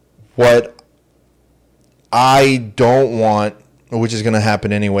 What I don't want, which is going to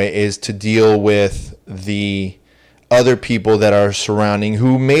happen anyway, is to deal with the other people that are surrounding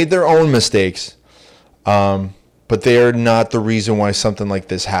who made their own mistakes, but they are not the reason why something like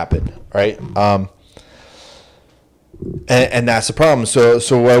this happened, right? And that's the problem. So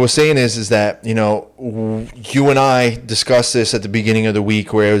what I was saying is that, you and I discussed this at the beginning of the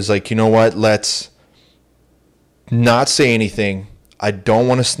week where it was like, what, let's not say anything. I don't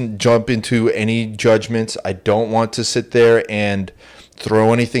want to jump into any judgments. I don't want to sit there and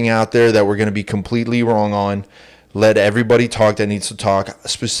throw anything out there that we're going to be completely wrong on. Let everybody talk that needs to talk.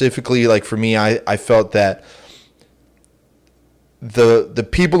 Specifically, like for me, I felt that the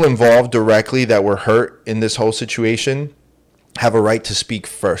people involved directly that were hurt in this whole situation have a right to speak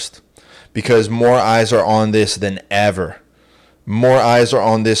first, because more eyes are on this than ever. More eyes are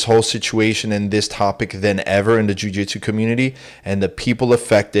on this whole situation and this topic than ever in the jiu-jitsu community, and the people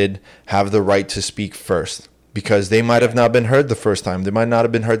affected have the right to speak first, because they might have not been heard the first time. They might not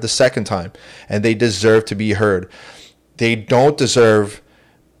have been heard the second time, and they deserve to be heard. They don't deserve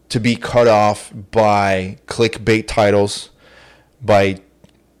to be cut off by clickbait titles, by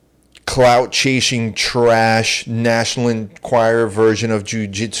clout chasing trash National Enquirer version of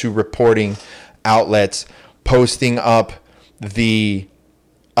jiu-jitsu reporting outlets posting up the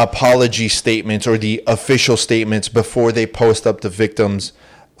apology statements or the official statements before they post up the victims'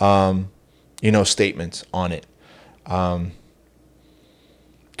 statements on it.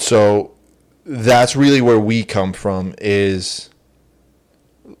 So that's really where we come from, is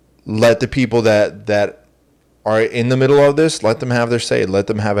let the people that are in the middle of this, let them have their say, let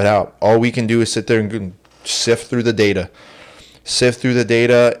them have it out. All we can do is sit there and sift through the data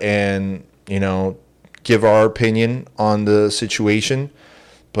and, give our opinion on the situation,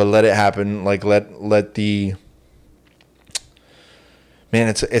 but let it happen. Like let the, man,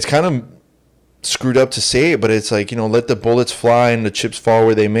 it's kind of screwed up to say it, but it's like, let the bullets fly and the chips fall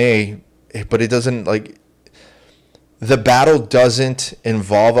where they may, but it doesn't, like, the battle doesn't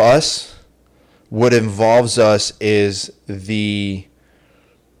involve us. What involves us is the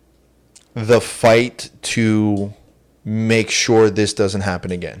fight to make sure this doesn't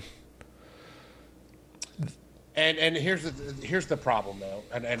happen again. And here's the problem, though,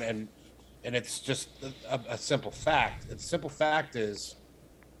 and it's just a simple fact. The simple fact is,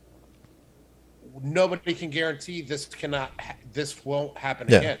 nobody can guarantee this won't happen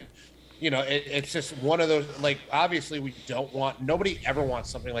again. It's just one of those, like, obviously nobody ever wants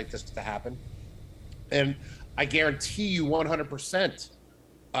something like this to happen. And I guarantee you 100%,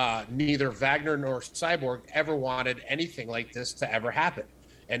 neither Wagner nor Cyborg ever wanted anything like this to ever happen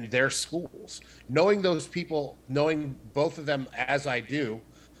in their schools. Knowing those people, knowing both of them as I do,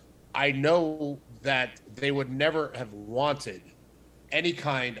 I know that they would never have wanted any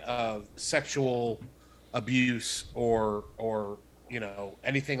kind of sexual abuse or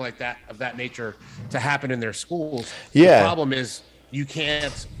anything like that, of that nature, to happen in their schools. Yeah. The problem is you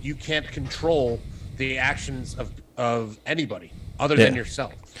can't control the actions of anybody other than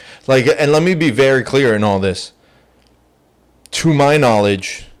yourself. Like, and let me be very clear in all this. To my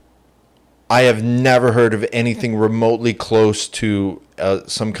knowledge, I have never heard of anything remotely close to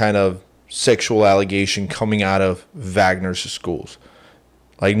some kind of sexual allegation coming out of Wagner's schools.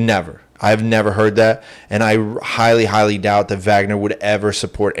 Like, never. I've never heard that, and I highly, highly doubt that Wagner would ever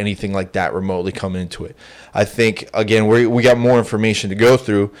support anything like that remotely coming into it. I think, again, we got more information to go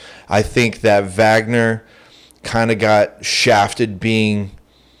through. I think that Wagner kind of got shafted being,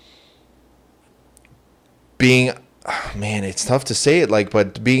 man, it's tough to say it,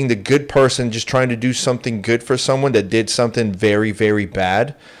 but being the good person, just trying to do something good for someone that did something very, very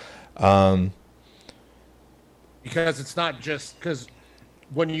bad. Because it's not just because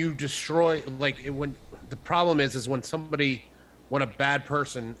when you destroy, when the problem is when a bad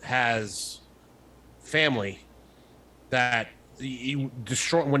person has family, that you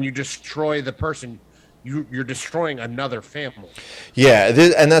destroy, when you destroy the person, you're destroying another family. Yeah,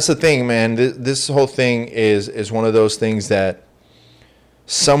 and that's the thing, man. This whole thing is one of those things that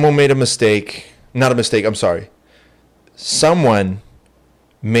someone made a mistake. Not a mistake, I'm sorry. Someone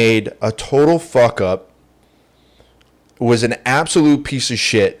made a total fuck up, was an absolute piece of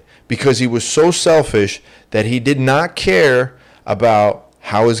shit, because he was so selfish that he did not care about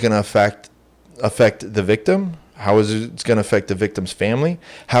how it's going to affect the victim, how it's going to affect the victim's family,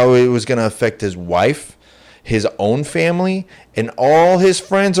 how it was going to affect his wife, his own family, and all his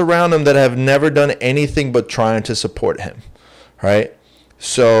friends around him that have never done anything but trying to support him, right?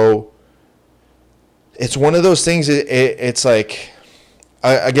 So it's one of those things. It's like,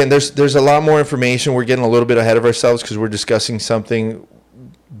 again, there's a lot more information. We're getting a little bit ahead of ourselves because we're discussing something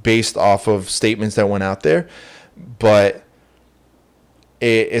based off of statements that went out there, but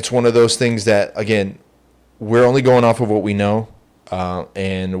it's one of those things that, again, we're only going off of what we know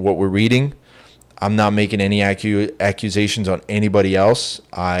and what we're reading. I'm not making any accusations on anybody else.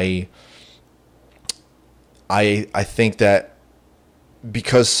 I think that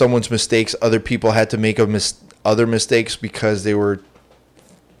because someone's mistakes, other people had to make other mistakes because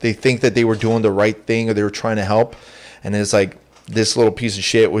they think that they were doing the right thing or they were trying to help, and it's like this little piece of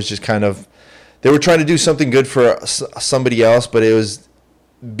shit was just kind of, they were trying to do something good for somebody else, but it was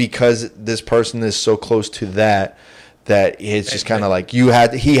because this person is so close to that it's just kind of like he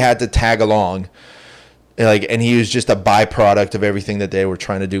had to tag along Like, and he was just a byproduct of everything that they were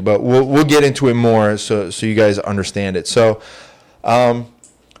trying to do. But we'll get into it more so you guys understand it. So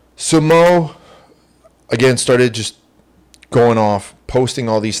Mo again started just going off, posting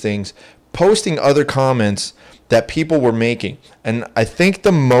all these things, posting other comments that people were making. And I think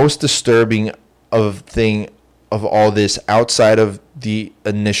the most disturbing thing of all this, outside of the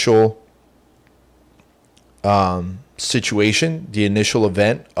initial situation, the initial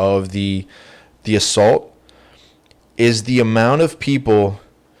event of the assault, is the amount of people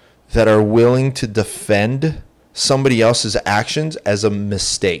that are willing to defend somebody else's actions as a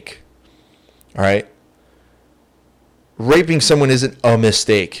mistake. All right? Raping someone isn't a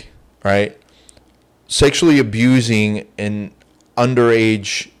mistake, right? Sexually abusing an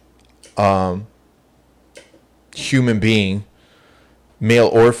underage human being, male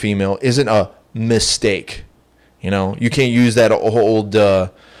or female, isn't a mistake. You know, you can't use that old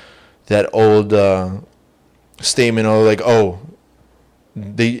statement of like, oh,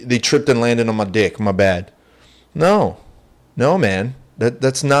 they tripped and landed on my dick, my bad. No, man,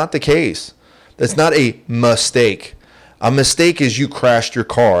 that's not the case. That's not a mistake. A mistake is you crashed your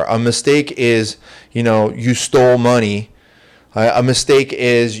car. A mistake is, you know, you stole money. A mistake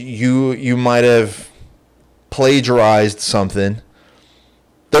is you might have plagiarized something.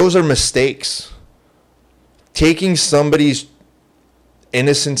 Those are mistakes. Taking somebody's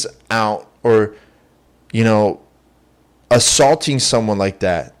innocence out, or, you know, assaulting someone like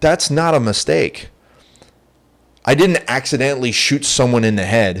that, that's not a mistake. I didn't accidentally shoot someone in the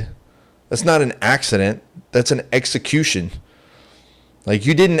head. That's not an accident. That's an execution. Like,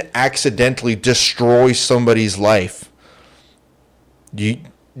 you didn't accidentally destroy somebody's life.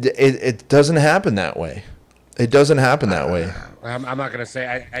 It doesn't happen that way. It doesn't happen that way. I'm not going to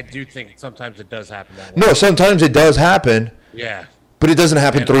say. I do think sometimes it does happen that way. No, sometimes it does happen. Yeah. But it doesn't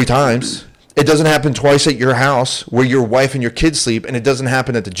happen 3 times. It doesn't happen twice at your house where your wife and your kids sleep, and it doesn't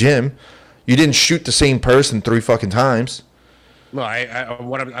happen at the gym. You didn't shoot the same person 3 fucking times. No,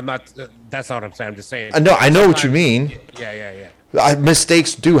 I'm not. That's not what I'm saying. I'm just saying. No, I know what you mean. Yeah.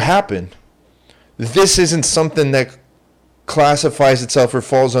 Mistakes do happen. This isn't something that classifies itself or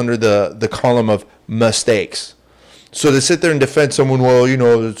falls under the column of mistakes. So to sit there and defend someone, well, you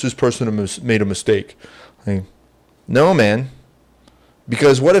know, this person made a mistake. Like, no, man.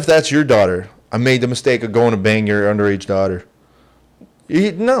 Because what if that's your daughter? I made the mistake of going to bang your underage daughter.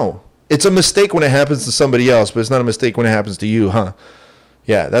 No. It's a mistake when it happens to somebody else, but it's not a mistake when it happens to you, huh?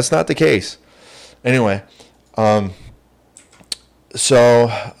 Yeah, that's not the case. Anyway, so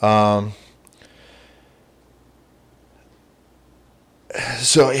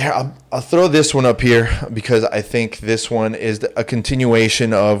yeah, I'll throw this one up here because I think this one is a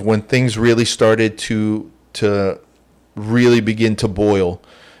continuation of when things really started to really begin to boil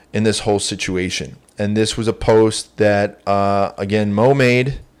in this whole situation. And this was a post that, again, Mo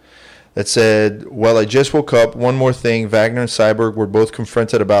made, that said, well, I just woke up. One more thing. Wagner and Cyborg were both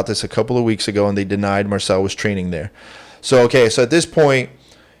confronted about this a couple of weeks ago, and they denied Marcel was training there. So at this point,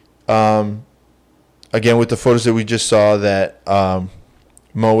 again, with the photos that we just saw, that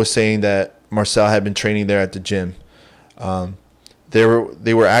Mo was saying that Marcel had been training there at the gym. They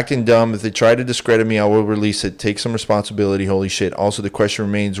were acting dumb. If they try to discredit me, I will release it. Take some responsibility. Holy shit. Also, the question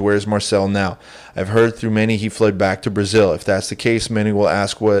remains, where's Marcel now? I've heard through many he fled back to Brazil. If that's the case, many will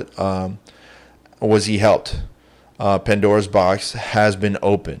ask what was he helped. Pandora's box has been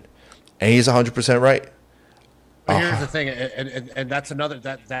opened. And he's 100% right. But here's the thing, and that's another,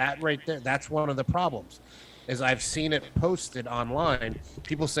 that right there, that's one of the problems, is I've seen it posted online.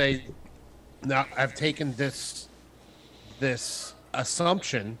 People say, now I've taken this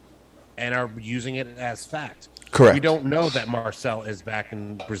assumption and are using it as fact. Correct. We don't know that Marcel is back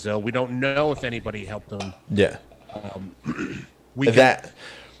in Brazil. We don't know if anybody helped him. Yeah.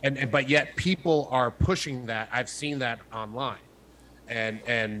 But yet people are pushing that. I've seen that online,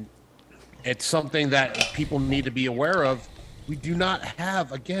 and it's something that people need to be aware of. We do not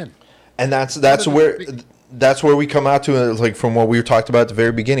have, again. And that's where we come out to, like, from what we talked about at the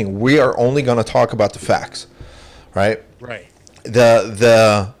very beginning. We are only going to talk about the facts, right? Right.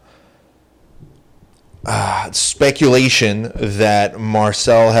 The speculation that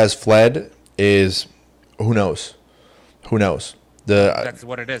Marcel has fled is, who knows? That's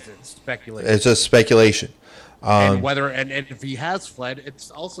what it is. It's speculation. It's a speculation. And if he has fled,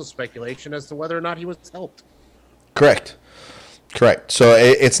 it's also speculation as to whether or not he was helped. Correct. So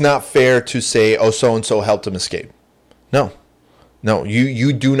it's not fair to say, oh, so-and-so helped him escape. No,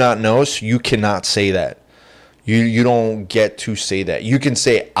 you do not know, so you cannot say that. You don't get to say that. You can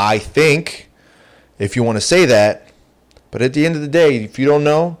say, I think, if you want to say that, but at the end of the day, if you don't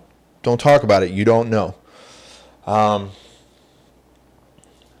know, don't talk about it. You don't know. Let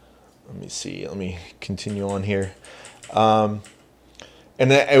me see. Let me continue on here. And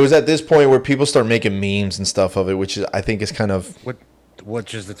it was at this point where people start making memes and stuff of it, which is, I think is kind of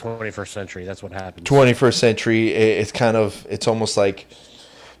which is the 21st century. That's what happens. 21st century. It's kind of, it's almost like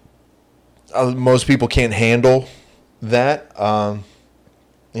most people can't handle that.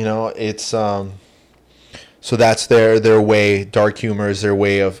 You know, it's so that's their way. Dark humor is their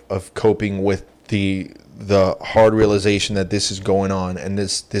way of coping with the hard realization that this is going on, and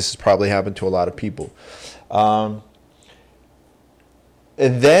this has probably happened to a lot of people. And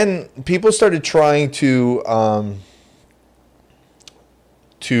then people started trying to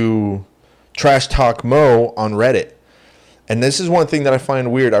trash talk Mo on Reddit. And this is one thing that I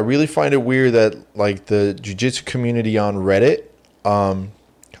find weird. I really find it weird that like the jiu-jitsu community on Reddit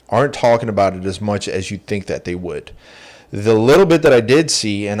aren't talking about it as much as you'd think that they would. The little bit that I did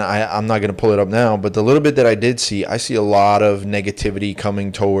see, and I'm not going to pull it up now, but the little bit that I did see, I see a lot of negativity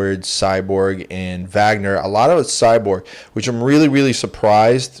coming towards Cyborg and Wagner. A lot of it's Cyborg, which I'm really, really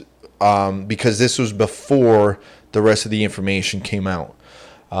surprised because this was before the rest of the information came out.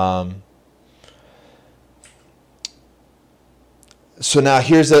 So now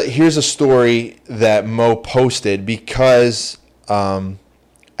here's a story that Mo posted because,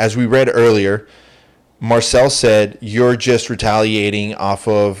 as we read earlier, Marcel said, you're just retaliating off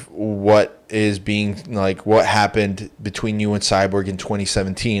of what is being like what happened between you and Cyborg in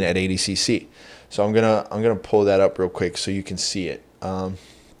 2017 at ADCC. So I'm gonna pull that up real quick so you can see it. Let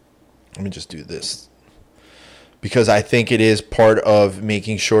me just do this because I think it is part of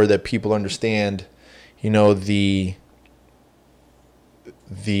making sure that people understand, you know, the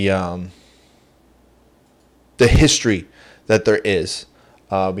history that there is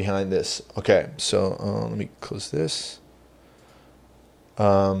behind this. Okay, so let me close this.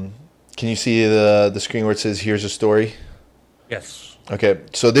 Can you see the screen where it says here's a story? Yes. Okay,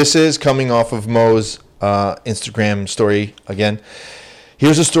 so this is coming off of Mo's Instagram story again.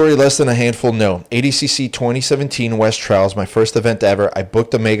 Here's a story less than a handful know. ADCC 2017 West Trials, my first event ever. I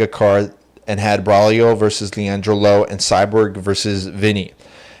booked a mega card and had Braulio versus Leandro Lo and Cyborg versus Vinny.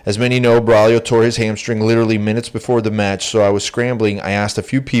 As many know, Braulio tore his hamstring literally minutes before the match, so I was scrambling. I asked a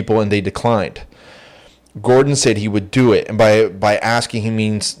few people, and they declined. Gordon said he would do it, and by asking, he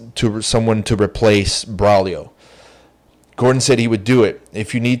means to someone to replace Braulio. Gordon said he would do it.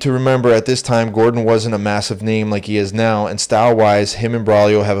 If you need to remember, at this time, Gordon wasn't a massive name like he is now, and style-wise, him and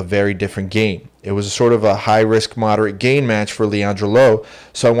Braulio have a very different game. It was a sort of a high-risk, moderate-gain match for Leandro Lo,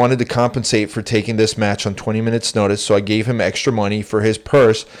 so I wanted to compensate for taking this match on 20 minutes' notice, so I gave him extra money for his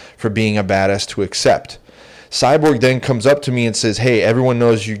purse for being a badass to accept. Cyborg then comes up to me and says, hey, everyone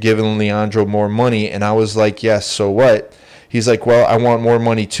knows you're giving Leandro more money, and I was like, yes, so what? He's like, well, I want more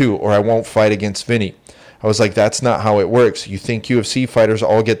money too, or I won't fight against Vinny. I was like, that's not how it works. You think UFC fighters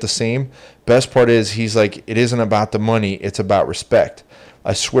all get the same? Best part is, he's like, it isn't about the money, it's about respect.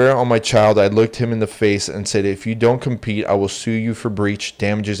 I swear on my child, I looked him in the face and said, if you don't compete, I will sue you for breach,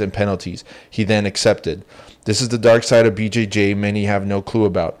 damages, and penalties. He then accepted. This is the dark side of BJJ many have no clue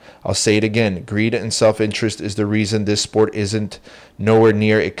about. I'll say it again. Greed and self-interest is the reason this sport isn't nowhere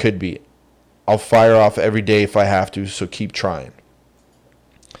near it could be. I'll fire off every day if I have to, so keep trying.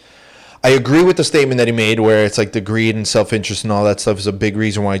 I agree with the statement that he made where it's like the greed and self-interest and all that stuff is a big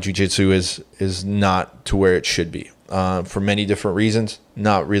reason why jiu-jitsu is not to where it should be. For many different reasons,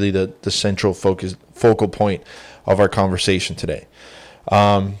 not really the central focal point of our conversation today.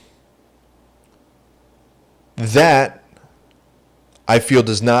 That, I feel,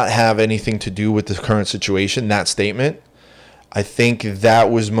 does not have anything to do with the current situation, that statement. I think that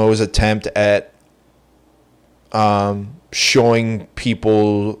was Mo's attempt at showing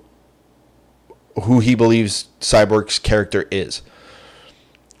people who he believes Cyborg's character is.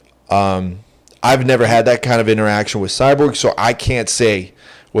 I've never had that kind of interaction with Cyborg, so I can't say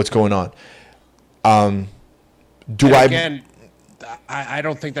what's going on. I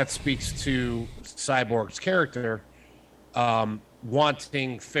don't think that speaks to Cyborg's character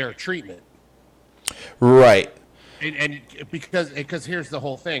wanting fair treatment. Right. And because here's the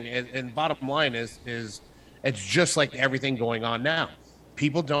whole thing, and bottom line is it's just like everything going on now.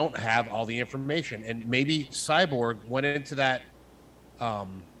 People don't have all the information, and maybe Cyborg went into that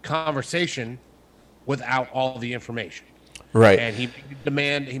conversation without all the information. Right. And he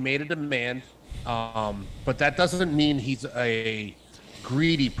made a demand, but that doesn't mean he's a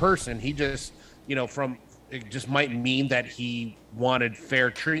greedy person. He just, it just might mean that he wanted fair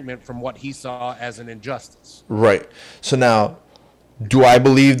treatment from what he saw as an injustice. Right. So now, do I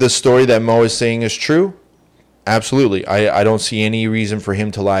believe the story that Mo is saying is true? Absolutely. I don't see any reason for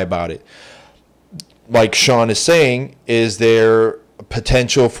him to lie about it. like Sean is saying, is there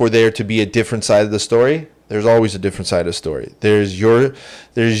potential for there to be a different side of the story? There's always a different side of the story. There's your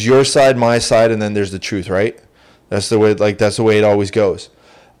side, my side, and then there's the truth, right? That's the way it always goes.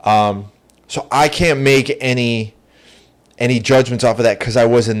 So I can't make any judgments off of that because I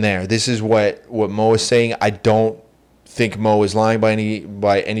wasn't there. This is what Mo is saying. I don't think Mo is lying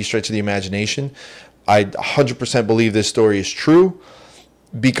by any stretch of the imagination. I 100% believe this story is true.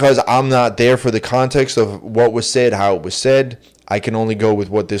 Because I'm not there for the context of what was said, how it was said, I can only go with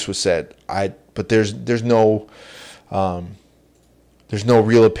what this was said. But there's no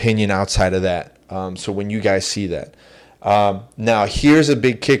real opinion outside of that. So when you guys see that, now here's a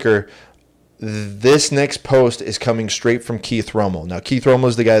big kicker. This next post is coming straight from Keith Rummel. Now Keith Rummel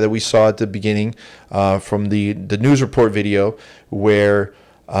is the guy that we saw at the beginning from the news report video where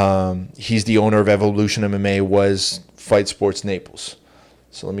he's the owner of Evolution MMA, was Fight Sports Naples.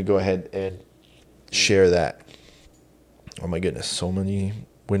 So let me go ahead and share that. Oh my goodness, so many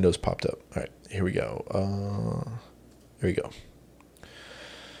windows popped up. All right, here we go. Here we go.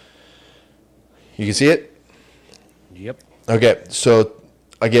 You can see it? Yep. Okay, so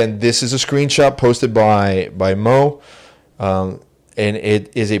again, this is a screenshot posted by Mo, and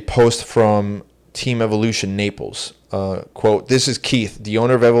it is a post from Team Evolution Naples. Quote, "This is Keith, the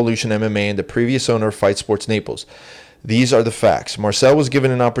owner of Evolution MMA and the previous owner of Fight Sports Naples. These are the facts. Marcel was given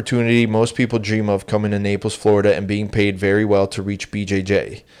an opportunity most people dream of, coming to Naples, Florida, and being paid very well to reach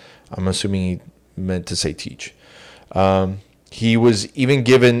BJJ." I'm assuming he meant to say teach. He was even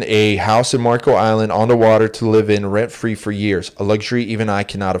given a house in Marco Island on the water to live in rent-free for years, a luxury even I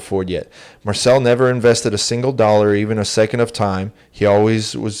cannot afford yet. Marcel never invested a single dollar or even a second of time. He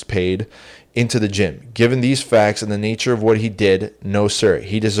always was paid into the gym. Given these facts and the nature of what he did, no sir,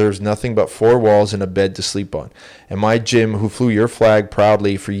 he deserves nothing but 4 walls and a bed to sleep on. And my gym, who flew your flag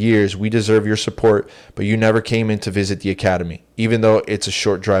proudly for years, we deserve your support, but you never came in to visit the academy, even though it's a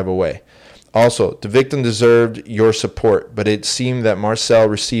short drive away. Also, the victim deserved your support, but it seemed that Marcel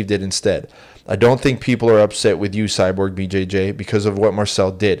received it instead. I don't think people are upset with you, Cyborg BJJ, because of what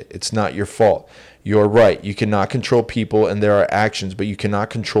Marcel did. It's not your fault. You're right. You cannot control people, and there are actions, but you cannot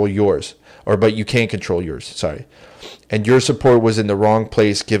control yours. But you can't control yours, sorry. And your support was in the wrong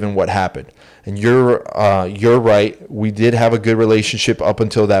place given what happened. And you're right. We did have a good relationship up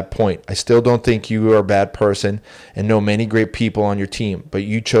until that point. I still don't think you are a bad person and know many great people on your team, but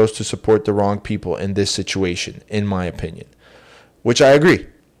you chose to support the wrong people in this situation, in my opinion. Which I agree.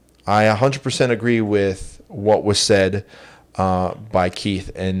 I 100% agree with what was said by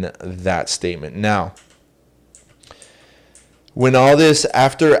Keith in that statement. Now, when all this,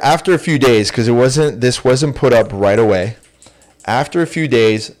 after a few days, because this wasn't put up right away, after a few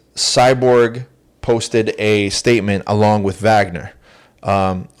days, Cyborg posted a statement along with Wagner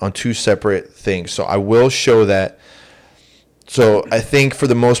on 2 separate things. So I will show that. So I think for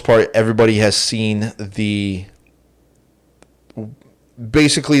the most part, everybody has seen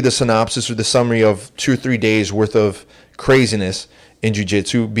basically the synopsis or the summary of 2 or 3 days worth of craziness in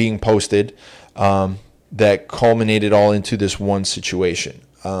jiu-jitsu being posted that culminated all into this one situation.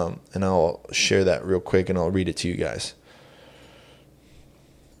 And I'll share that real quick and I'll read it to you guys.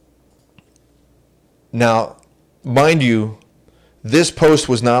 Now, mind you, this post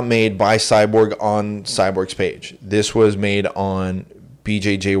was not made by Cyborg on Cyborg's page. This was made on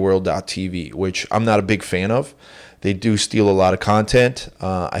BJJWorld.tv, which I'm not a big fan of. They do steal a lot of content.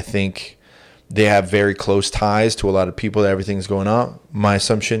 I think they have very close ties to a lot of people that everything's going on. My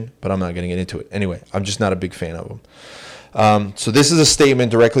assumption, but I'm not going to get into it. Anyway, I'm just not a big fan of them. So this is a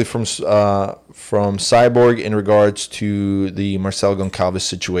statement directly from Cyborg in regards to the Marcel Goncalves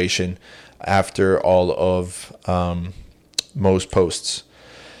situation after all of Mo's posts.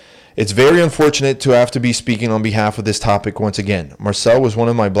 It's very unfortunate to have to be speaking on behalf of this topic once again. Marcel was one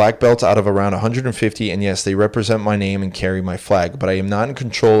of my black belts out of around 150, and yes, they represent my name and carry my flag, but I am not in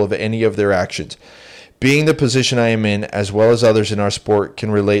control of any of their actions. Being the position I am in, as well as others in our sport,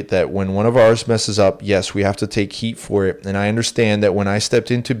 can relate that when one of ours messes up, yes, we have to take heat for it, and I understand that when I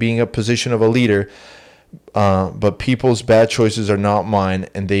stepped into being a position of a leader, but people's bad choices are not mine,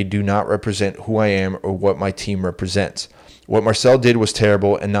 and they do not represent who I am or what my team represents. What Marcel did was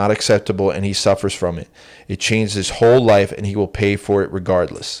terrible and not acceptable, and he suffers from it. It changed his whole life, and he will pay for it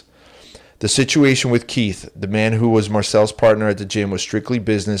regardless. The situation with Keith, the man who was Marcel's partner at the gym, was strictly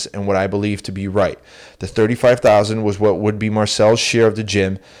business and what I believe to be right. The $35,000 was what would be Marcel's share of the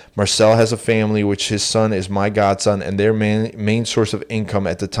gym. Marcel has a family, which his son is my godson, and their main source of income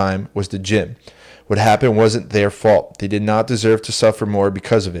at the time was the gym. What happened wasn't their fault. They did not deserve to suffer more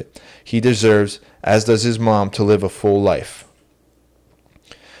because of it. He deserves, as does his mom, to live a full life.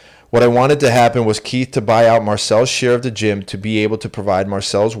 What I wanted to happen was Keith to buy out Marcel's share of the gym to be able to provide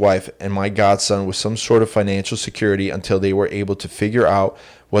Marcel's wife and my godson with some sort of financial security until they were able to figure out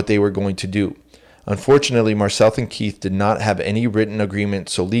what they were going to do. Unfortunately, Marcel and Keith did not have any written agreement,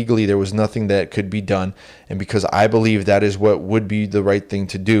 so legally there was nothing that could be done, and because I believe that is what would be the right thing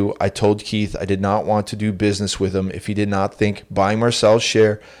to do, I told Keith I did not want to do business with him if he did not think buying Marcel's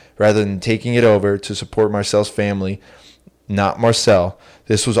share rather than taking it over to support Marcel's family, not Marcel.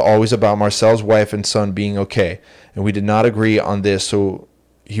 This was always about Marcel's wife and son being okay, and we did not agree on this, so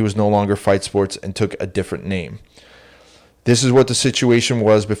he was no longer Fight Sports and took a different name. This is what the situation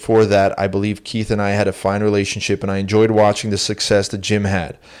was before that. I believe Keith and I had a fine relationship, and I enjoyed watching the success the gym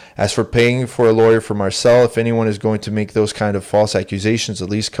had. As for paying for a lawyer for Marcel, if anyone is going to make those kind of false accusations, at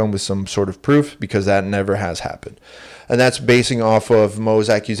least come with some sort of proof, because that never has happened. And that's basing off of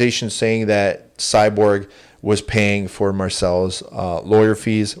Mo's accusations saying that Cyborg was paying for Marcel's lawyer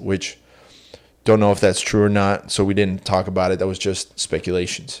fees, which don't know if that's true or not, so we didn't talk about it. That was just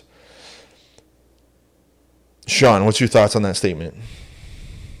speculations. Sean, what's your thoughts on that statement?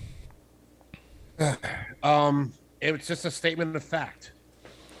 It was just a statement of fact.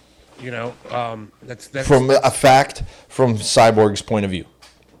 That's from a fact from Cyborg's point of view.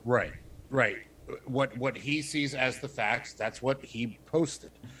 Right. What he sees as the facts, that's what he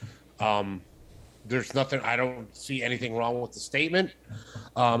posted. There's nothing. I don't see anything wrong with the statement.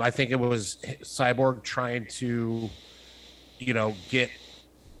 I think it was Cyborg trying to, get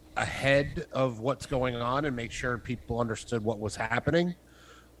ahead of what's going on and make sure people understood what was happening,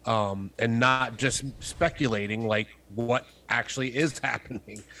 and not just speculating like what actually is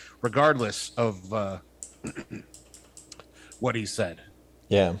happening, regardless of what he said.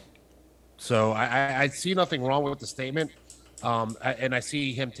 Yeah. So I see nothing wrong with the statement, and I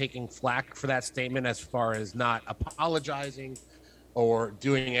see him taking flack for that statement as far as not apologizing or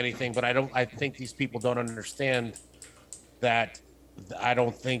doing anything. But I think these people don't understand that. I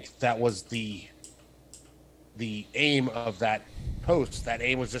don't think that was the aim of that post. That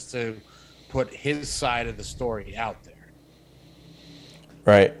aim was just to put his side of the story out there.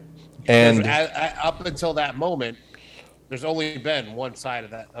 Right. And up until that moment, there's only been one side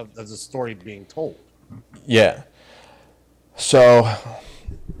of the story being told. Yeah. So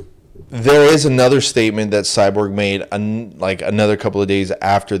there is another statement that Cyborg made another couple of days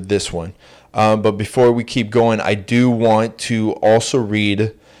after this one. But before we keep going, I do want to also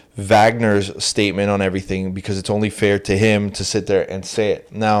read Wagner's statement on everything, because it's only fair to him to sit there and say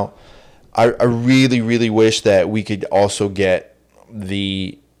it. Now, I really, really wish that we could also get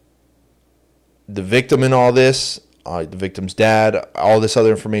the victim in all this, the victim's dad, all this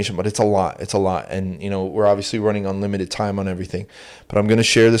other information, but it's a lot. It's a lot. And, we're obviously running on limited time on everything. But I'm going to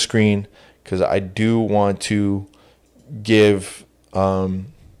share the screen because I do want to give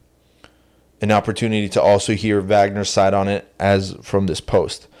an opportunity to also hear Wagner's side on it as from this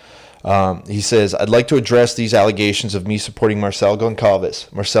post. He says, I'd like to address these allegations of me supporting Marcel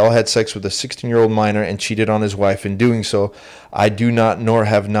Goncalves. Marcel had sex with a 16-year-old minor and cheated on his wife. In doing so, I do not nor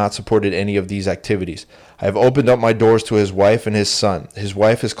have not supported any of these activities. I have opened up my doors to his wife and his son. His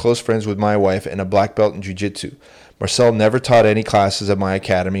wife is close friends with my wife and a black belt in jiu-jitsu. Marcel never taught any classes at my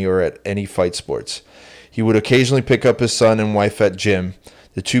academy or at any Fight Sports. He would occasionally pick up his son and wife at gym.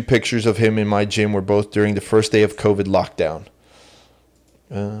 The two pictures of him in my gym were both during the first day of COVID lockdown.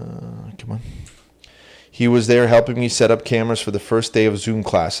 Come on. He was there helping me set up cameras for the first day of Zoom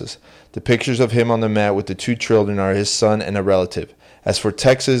classes. The pictures of him on the mat with the two children are his son and a relative. As for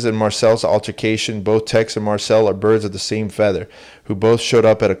Tex's and Marcel's altercation, both Tex and Marcel are birds of the same feather, who both showed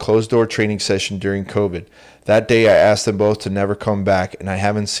up at a closed-door training session during COVID. That day I asked them both to never come back, and I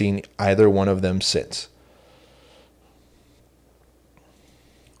haven't seen either one of them since.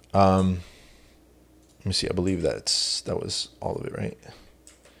 Let me see. I believe that was all of it, right?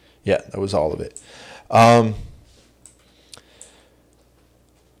 Yeah, that was all of it.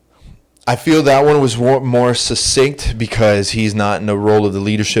 I feel that one was more succinct because he's not in the role of the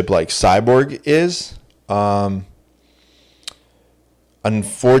leadership like Cyborg is.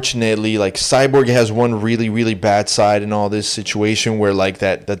 Unfortunately, like Cyborg has one really, really bad side in all this situation where like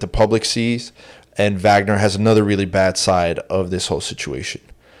that the public sees, and Wagner has another really bad side of this whole situation.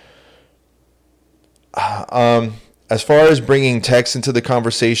 As far as bringing Tex into the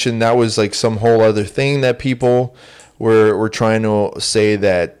conversation, that was like some whole other thing that people were trying to say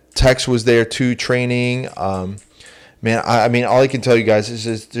that Tex was there too training. Man, I mean, all I can tell you guys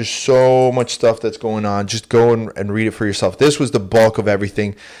is there's so much stuff that's going on. Just go and read it for yourself. This was the bulk of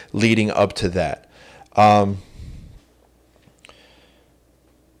everything leading up to that. I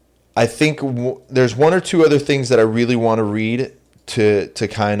think there's one or two other things that I really want to read to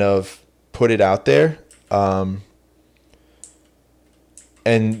kind of put it out there.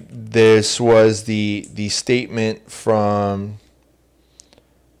 And this was the statement from.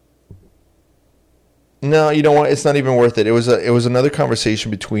 No, you know what? It's not even worth it. It was another conversation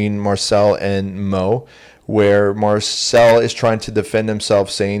between Marcel and Mo, where Marcel is trying to defend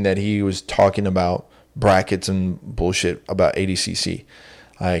himself, saying that he was talking about brackets and bullshit about ADCC.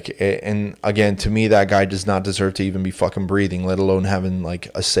 Like, and again, to me, that guy does not deserve to even be fucking breathing, let alone having like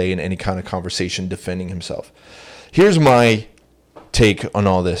a say in any kind of conversation defending himself. Here's my take on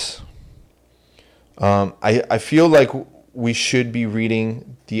all this. I feel like we should be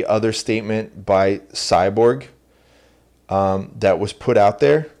reading the other statement by Cyborg that was put out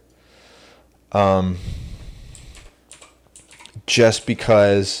there. Just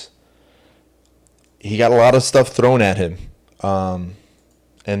because he got a lot of stuff thrown at him.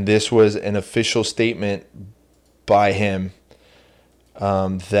 And this was an official statement by him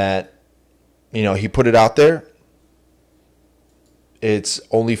that, you know, he put it out there. It's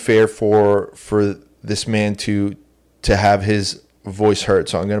only fair for this man to have his voice heard.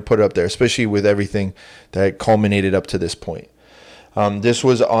 So I'm going to put it up there, especially with everything that culminated up to this point. This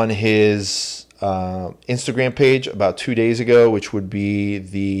was on his Instagram page about 2 days ago, which would be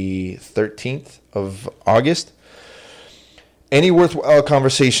the 13th of August. Any worthwhile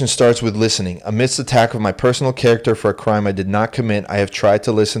conversation starts with listening. Amidst attack of my personal character for a crime I did not commit, I have tried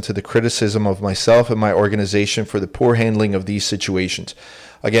to listen to the criticism of myself and my organization for the poor handling of these situations.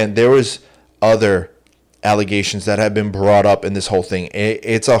 Again, there was other allegations that have been brought up in this whole thing.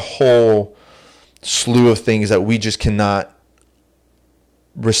 It's a whole slew of things that we just cannot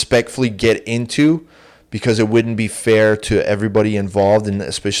respectfully get into, because it wouldn't be fair to everybody involved, and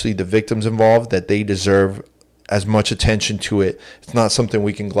especially the victims involved, that they deserve as much attention to it. It's not something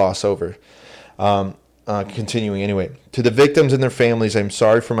we can gloss over. Continuing anyway. To the victims and their families, I'm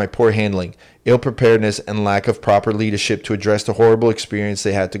sorry for my poor handling, ill preparedness, and lack of proper leadership to address the horrible experience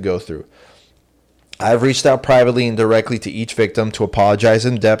they had to go through. I have reached out privately and directly to each victim to apologize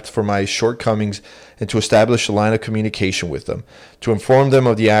in depth for my shortcomings and to establish a line of communication with them, to inform them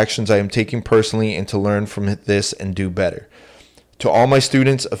of the actions I am taking personally and to learn from this and do better. To all my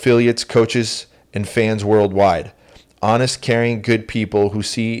students, affiliates, coaches, and fans worldwide, honest, caring, good people who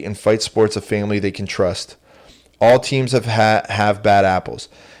see in Fight Sports a family they can trust. All teams have bad apples.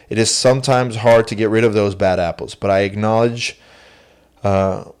 It is sometimes hard to get rid of those bad apples, but I acknowledge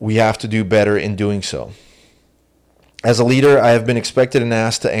we have to do better in doing so. As a leader, I have been expected and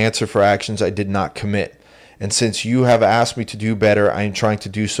asked to answer for actions I did not commit. And since you have asked me to do better, I am trying to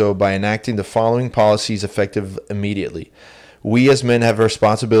do so by enacting the following policies effective immediately. We as men have a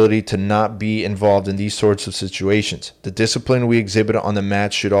responsibility to not be involved in these sorts of situations. The discipline we exhibit on the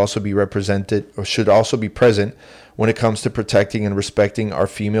mat should also be represented, or should also be present when it comes to protecting and respecting our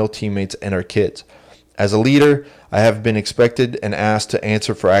female teammates and our kids. As a leader, I have been expected and asked to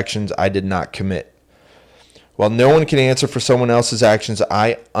answer for actions I did not commit. While no one can answer for someone else's actions,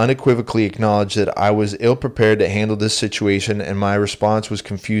 I unequivocally acknowledge that I was ill-prepared to handle this situation, and my response was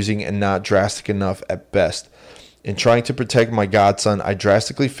confusing and not drastic enough at best. In trying to protect my godson, I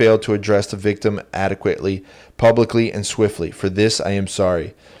drastically failed to address the victim adequately, publicly, and swiftly. For this, I am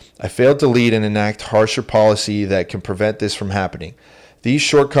sorry. I failed to lead and enact harsher policy that can prevent this from happening. These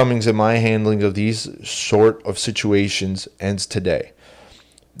shortcomings in my handling of these sort of situations ends today.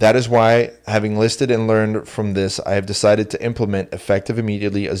 That is why, having listed and learned from this, I have decided to implement effective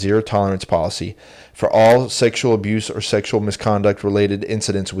immediately a zero-tolerance policy for all sexual abuse or sexual misconduct-related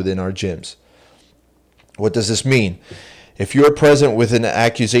incidents within our gyms. What does this mean? If you are presented with an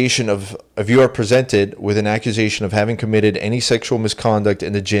accusation of having committed any sexual misconduct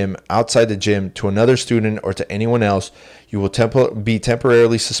in the gym, outside the gym, to another student or to anyone else, you will be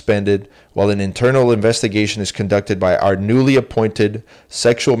temporarily suspended while an internal investigation is conducted by our newly appointed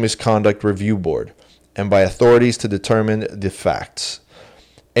Sexual Misconduct Review Board and by authorities to determine the facts.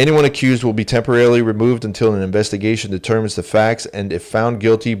 Anyone accused will be temporarily removed until an investigation determines the facts, and if found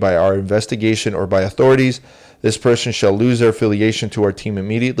guilty by our investigation or by authorities, this person shall lose their affiliation to our team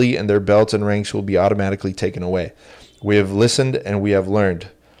immediately, and their belts and ranks will be automatically taken away. We have listened and we have learned.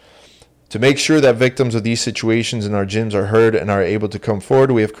 To make sure that victims of these situations in our gyms are heard and are able to come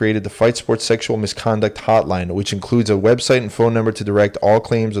forward, we have created the Fight Sports Sexual Misconduct Hotline, which includes a website and phone number to direct all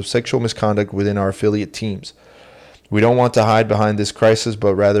claims of sexual misconduct within our affiliate teams. We don't want to hide behind this crisis,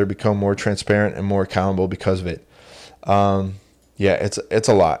 but rather become more transparent and more accountable because of it. It's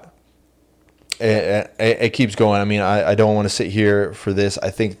a lot. It keeps going. I mean, I don't want to sit here for this.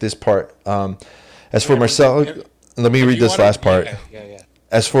 I think this part, as for Marcel, let me read this last part.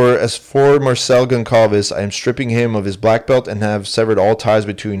 As for Marcel Goncalves, I am stripping him of his black belt and have severed all ties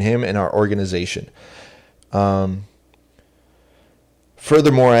between him and our organization.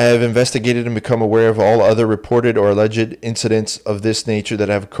 Furthermore, I have investigated and become aware of all other reported or alleged incidents of this nature that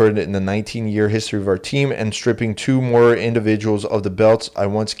have occurred in the 19-year history of our team, and stripping 2 more individuals of the belts I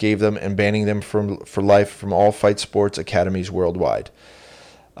once gave them and banning them for life from all fight sports academies worldwide.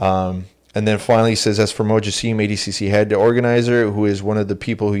 And then finally he says, as for Mo Jassim, ADCC head organizer, who is one of the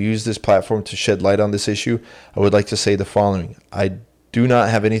people who use this platform to shed light on this issue, I would like to say the following. I do not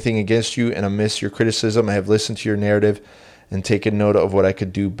have anything against you, and amidst your criticism, I have listened to your narrative and taken note of what I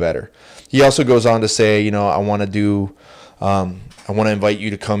could do better. He also goes on to say, I want to invite you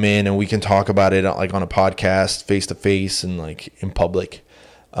to come in and we can talk about it like on a podcast, face to face, and like in public.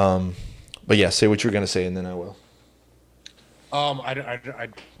 But yeah, say what you're gonna say, and then I will. I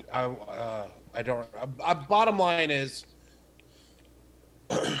don't. Bottom line is,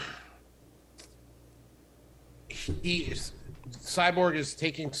 Cyborg is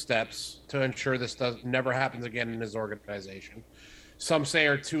taking steps to ensure this never happens again in his organization. Some say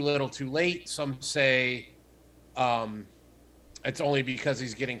are too little, too late. Some say it's only because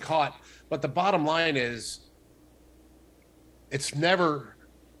he's getting caught. But the bottom line is, it's never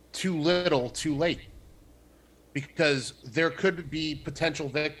too little, too late, because there could be potential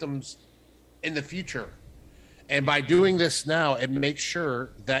victims in the future. And by doing this now, it makes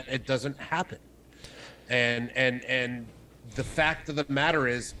sure that it doesn't happen. And the fact of the matter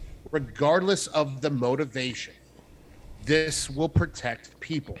is, regardless of the motivation, this will protect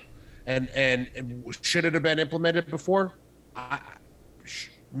people. And should it have been implemented before?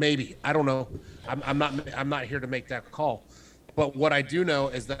 Maybe. I don't know. I'm not here to make that call. But what I do know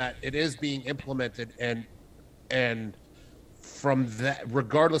is that it is being implemented, and from that,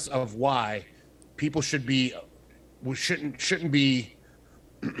 regardless of why, people shouldn't be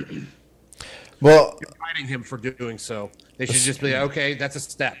well, fighting him for doing so. They should just be okay. That's a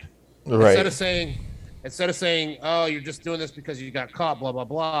step. Right. Instead of saying, oh, you're just doing this because you got caught, blah blah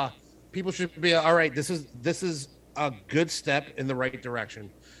blah. People should be all right. This is a good step in the right direction,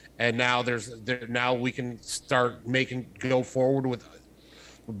 and now now we can start go forward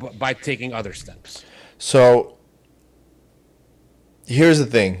by taking other steps. So here's the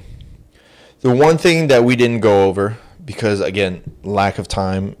thing. The one thing that we didn't go over, because again, lack of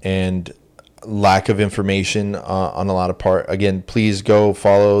time and lack of information on a lot of part. Again, please go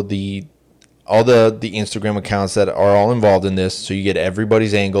follow all the Instagram accounts that are all involved in this, so you get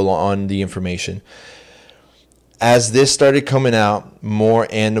everybody's angle on the information. As this started coming out, more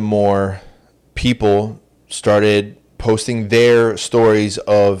and more people started posting their stories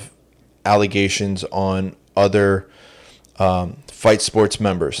of allegations on other fight sports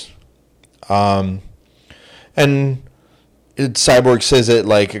members. And Cyborg says it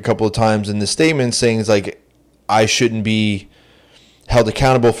like a couple of times in the statement, saying it's like, I shouldn't be held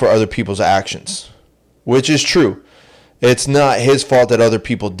accountable for other people's actions, which is true. It's not his fault that other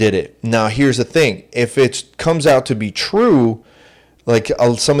people did it. Now, here's the thing. If it comes out to be true, like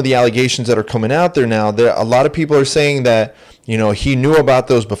some of the allegations that are coming out there now, a lot of people are saying that, he knew about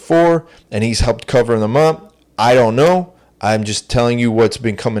those before and he's helped cover them up. I don't know. I'm just telling you what's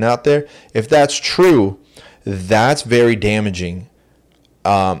been coming out there. If that's true, that's very damaging.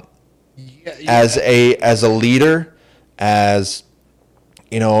 As a leader, as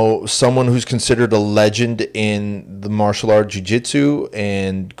someone who's considered a legend in the martial art jiu-jitsu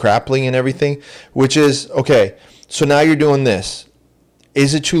and grappling and everything, which is okay. So now you're doing this.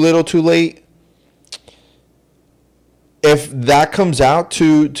 Is it too little, too late? If that comes out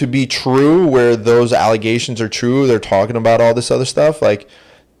to be true, where those allegations are true, they're talking about all this other stuff, like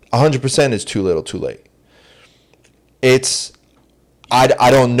 100% is too little, too late.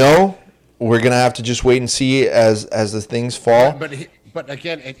 I don't know. We're gonna have to just wait and see as the things fall. But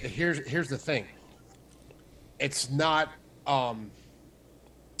again, here's the thing. It's not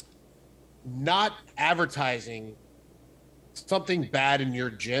advertising something bad in your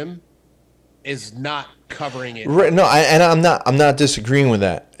gym is not covering it. Right. No, I'm not disagreeing with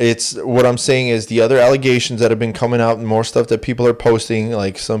that. It's what I'm saying is the other allegations that have been coming out and more stuff that people are posting,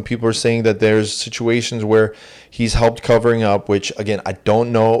 like some people are saying that there's situations where he's helped covering up, which again, I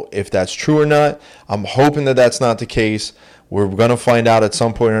don't know if that's true or not. I'm hoping that that's not the case. We're going to find out at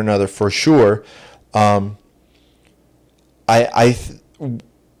some point or another for sure. As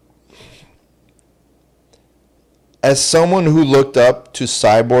someone who looked up to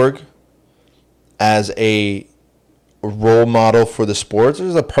Cyborg as a role model for the sports,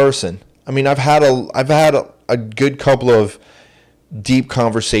 as a person, I mean, I've had a good couple of deep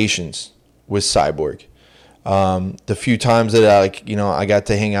conversations with Cyborg. The few times that I got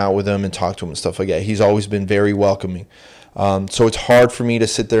to hang out with him and talk to him and stuff like that, he's always been very welcoming. So it's hard for me to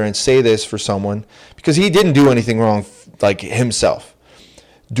sit there and say this for someone because he didn't do anything wrong, like himself.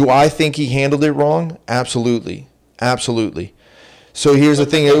 Do I think he handled it wrong? Absolutely. Absolutely. So here's the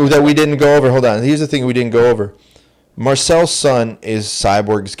thing that we didn't go over. Hold on. Here's the thing we didn't go over. Marcel's son is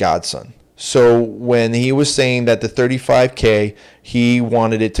Cyborg's godson. So when he was saying that the $35K, he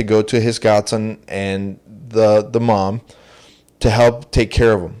wanted it to go to his godson and the mom to help take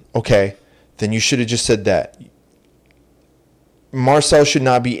care of him. Okay, then you should have just said that. Marcel should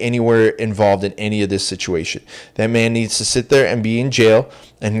not be anywhere involved in any of this situation. That man needs to sit there and be in jail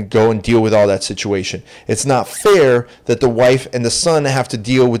and go and deal with all that situation. It's not fair that the wife and the son have to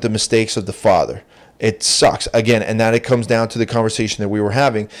deal with the mistakes of the father. It sucks. Again, and that it comes down to the conversation that we were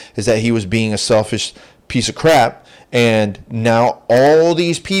having, is that he was being a selfish piece of crap. And now all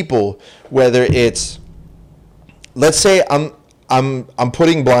these people, whether it's, let's say I'm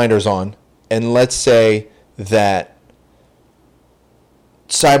putting blinders on, and let's say that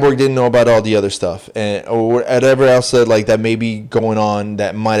Cyborg didn't know about all the other stuff or whatever else that may be going on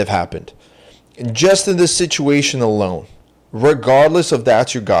that might have happened. And just in this situation alone, regardless of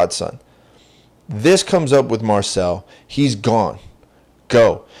that's your godson, this comes up with Marcel, he's gone.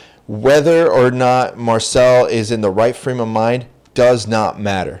 Go. Whether or not Marcel is in the right frame of mind does not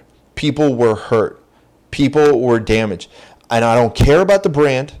matter. People were hurt. People were damaged. And I don't care about the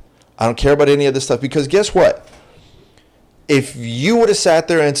brand. I don't care about any of this stuff, because guess what? If you would have sat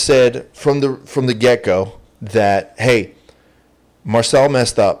there and said from the get-go that, hey, Marcel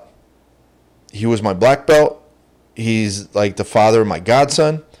messed up. He was my black belt. He's like the father of my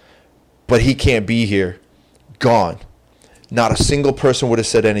godson, but he can't be here. Gone. Not a single person would have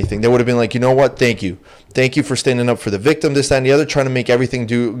said anything. They would have been like, you know what? Thank you. Thank you for standing up for the victim, this, that, and the other, trying to make everything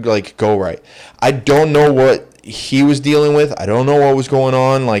go right. I don't know what he was dealing with. I don't know what was going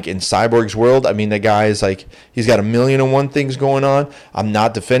on in Cyborg's world. I mean, the guy is he's got 1,000,001 things going on. I'm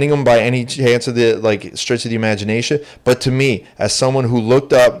not defending him by any chance of the stretch of the imagination. But to me, as someone who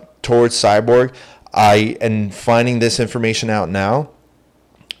looked up towards Cyborg, and finding this information out now,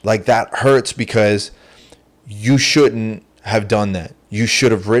 that hurts, because you shouldn't have done that. You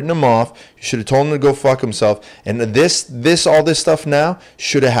should have written him off. You should have told him to go fuck himself. And all this stuff now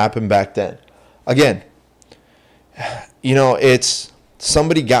should have happened back then. Again, it's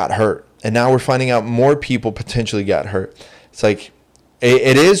somebody got hurt, and now we're finding out more people potentially got hurt. It's it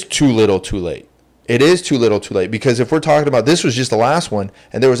is too little too late. It is too little too late, because if we're talking about this was just the last one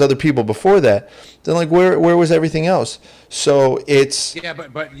and there was other people before that, then where was everything else? So it's... Yeah,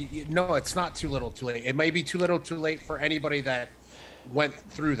 but no, it's not too little too late. It may be too little too late for anybody that went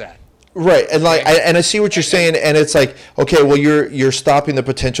through that. Right, and I see what you're saying, and it's okay, well, you're stopping the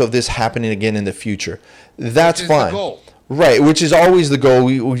potential of this happening again in the future. That's fine. The goal. Right, which is always the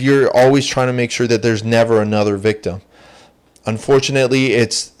goal. You're always trying to make sure that there's never another victim. Unfortunately,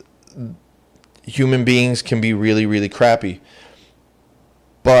 human beings can be really, really crappy.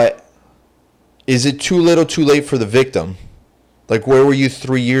 But is it too little too late for the victim? Where were you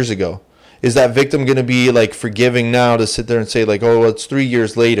 3 years ago? Is that victim going to be forgiving now to sit there and say oh, well, it's 3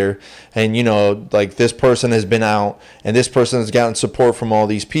 years later, and this person has been out and this person has gotten support from all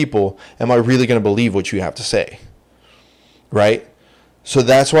these people? Am I really going to believe what you have to say? Right? So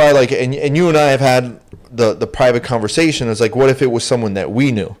that's why and you and I have had the private conversation. It's what if it was someone that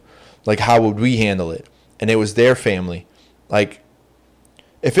we knew? How would we handle it? And it was their family.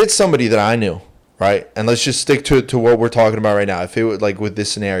 If it's somebody that I knew, right? And let's just stick to what we're talking about right now. If it was with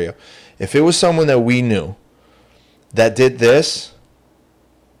this scenario, if it was someone that we knew that did this,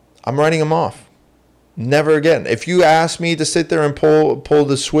 I'm writing them off. Never again. If you ask me to sit there and pull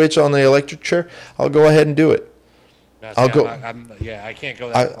the switch on the electric chair, I'll go ahead and do it. I can't go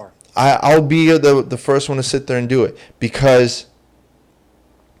that far. I'll be the first one to sit there and do it, because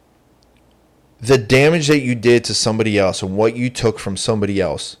the damage that you did to somebody else and what you took from somebody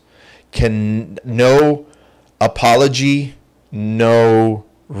else can no apology, no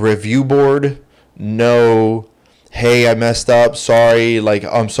review board, no, hey, I messed up, sorry,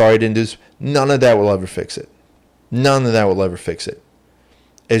 I'm sorry I didn't do this. None of that will ever fix it. None of that will ever fix it.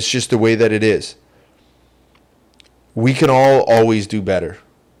 It's just the way that it is. We can all always do better.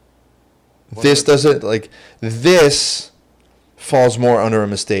 This doesn't, this falls more under a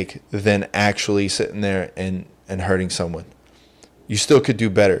mistake than actually sitting there and hurting someone. You still could do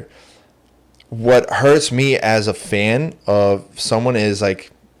better. What hurts me as a fan of someone is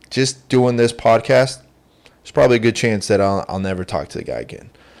just doing this podcast. There's probably a good chance that I'll never talk to the guy again.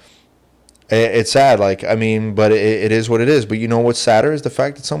 It's sad, but it is what it is. But you know what's sadder is the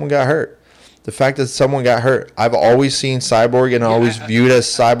fact that someone got hurt. The fact that someone got hurt. I've always seen Cyborg and always viewed as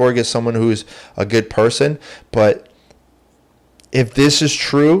Cyborg as someone who's a good person. But if this is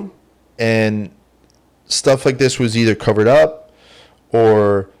true and stuff like this was either covered up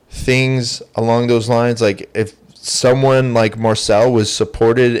or things along those lines, like if someone like Marcel was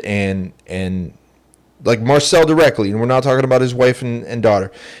supported and like Marcel directly, and we're not talking about his wife and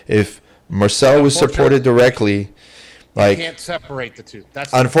daughter. If Marcel was supported directly, like, you can't separate the two.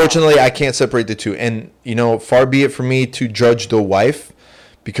 That's unfortunately, I can't separate the two. And, you know, far be it for me to judge the wife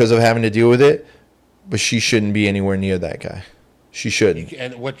because of having to deal with it, but she shouldn't be anywhere near that guy. She shouldn't.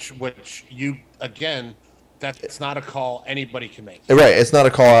 And which you, again, that's not a call anybody can make. Right. It's not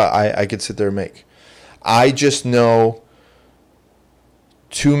a call I could sit there and make. I just know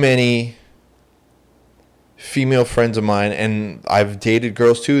too many female friends of mine, and I've dated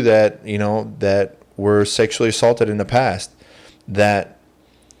girls too that, you know, that were sexually assaulted in the past, that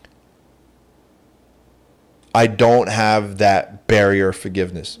I don't have that barrier of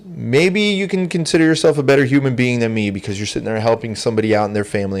forgiveness. Maybe you can consider yourself a better human being than me because you're sitting there helping somebody out and their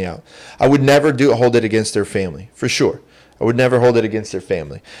family out. I would never hold it against their family, for sure. I would never hold it against their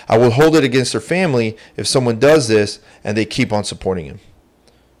family. I will hold it against their family if someone does this and they keep on supporting him.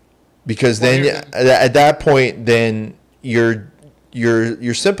 Because then at that point, then you're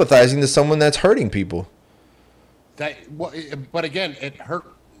sympathizing to someone that's hurting people. But again, it hurt.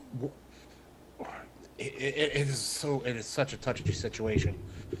 It is such a touchy situation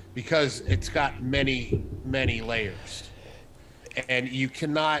because it's got many layers, and you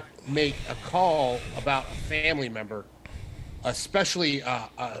cannot make a call about a family member, especially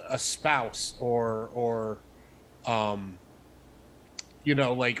a spouse or you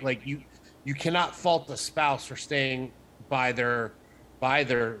know, like you cannot fault the spouse for staying by their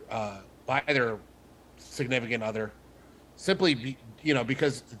significant other, simply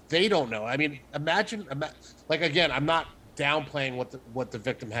because they don't know. I mean, imagine like, again, I'm not downplaying what the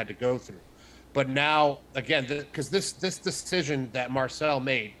victim had to go through, but now again, because this decision that Marcel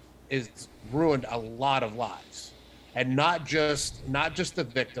made is ruined a lot of lives, and not just the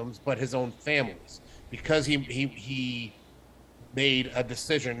victims, but his own families, because he made a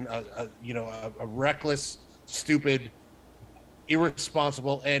decision, a reckless, stupid,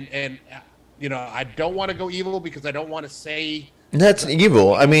 irresponsible, and I don't want to go evil because I don't want to say that's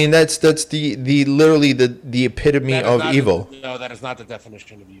evil. I mean, that's the literally the epitome of evil. No, that is not the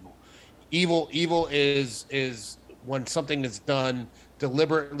definition of evil. Evil is when something is done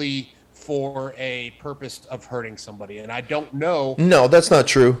deliberately for a purpose of hurting somebody, and I don't know. No, that's not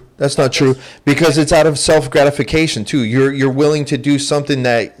true. That's not true, because it's out of self-gratification too. You're willing to do something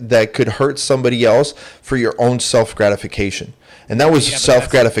that could hurt somebody else for your own self-gratification, and that was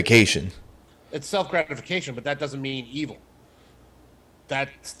self-gratification. It's self-gratification, but that doesn't mean evil.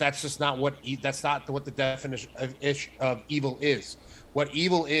 That's just not what that's not what the definition of evil is. What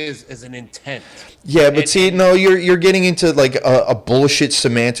evil is an intent. Yeah, but you're getting into like a bullshit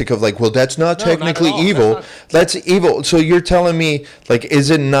semantic of like, well, that's not technically evil. That's evil. So you're telling me, like, is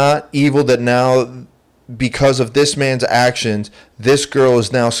it not evil that now, because of this man's actions, this girl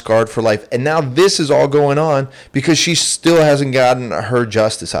is now scarred for life, and now this is all going on because she still hasn't gotten her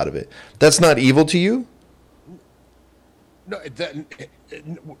justice out of it? That's not evil to you? No,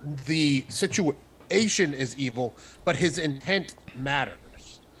 the situation is evil, but his intent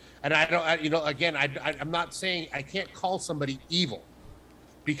matters. And I don't, again, I'm not saying I can't call somebody evil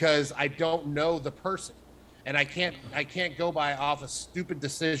because I don't know the person, and I can't go by off a stupid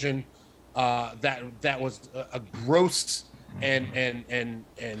decision that was a gross and.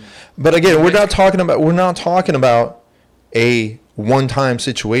 But again, we're not talking about a one-time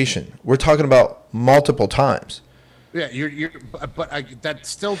situation. We're talking about multiple times. Yeah, that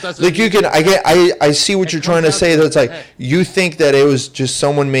still doesn't. Like, I see what you're trying to say. That's like, you think that it was just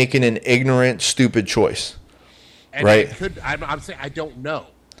someone making an ignorant, stupid choice, and right? I'm saying I don't know.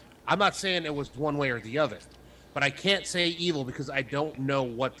 I'm not saying it was one way or the other, but I can't say evil because I don't know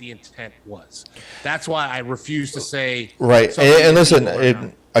what the intent was. That's why I refuse to say. Right, and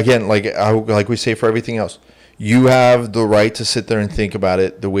listen, again, like we say for everything else. You have the right to sit there and think about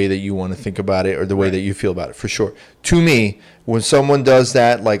it the way that you want to think about it, or the way that you feel about it, for sure. To me, when someone does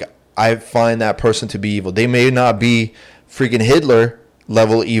that, like, I find that person to be evil. They may not be freaking Hitler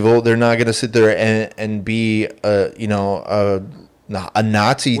level evil. They're not going to sit there and be a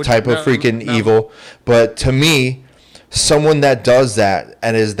Nazi type of freaking evil. But to me, someone that does that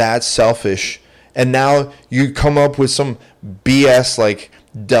and is that selfish, and now you come up with some BS like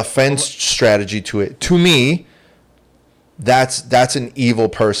defense strategy to it. To me, that's an evil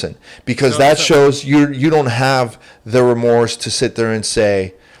person, because that shows you don't have the remorse to sit there and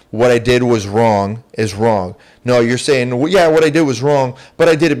say what I did was wrong is wrong. No, you're saying, well, yeah, what I did was wrong, but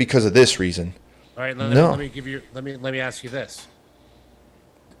I did it because of this reason. All right, No. let me ask you this: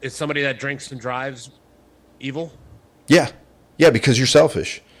 is somebody that drinks and drives evil? Yeah. Yeah, because you're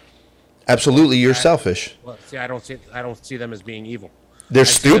selfish. Absolutely, you're selfish. Well, see, I don't see them as being evil. They're I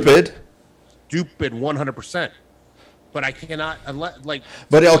see them stupid. Stupid, 100%. But I cannot unless like.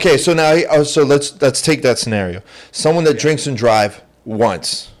 But okay, so now, so let's take that scenario. Someone that drinks and drive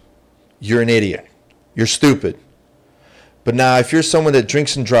once, you're an idiot. You're stupid. But now, if you're someone that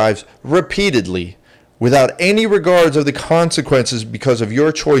drinks and drives repeatedly, without any regards of the consequences because of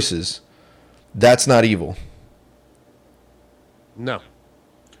your choices, that's not evil. No.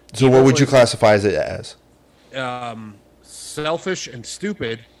 So what would you classify it as? Selfish and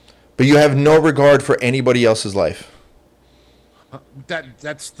stupid. But you have no regard for anybody else's life.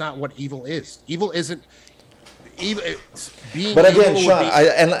 That's not what evil is. Evil isn't evil. Being But again, evil Sean,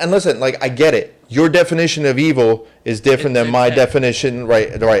 and listen, like I get it. Your definition of evil is different than my definition. Right.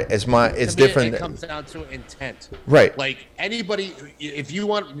 It's different. It comes down to intent. Right. Like anybody, if you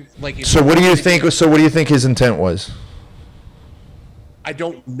want, like. So what do you think? So what do you think his intent was? I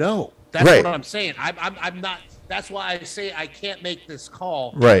don't know. That's Right. what I'm saying. I'm not. That's why I say I can't make this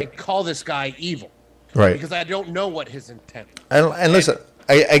call. Right. And call this guy evil. Right. Because I don't know what his intent. And listen,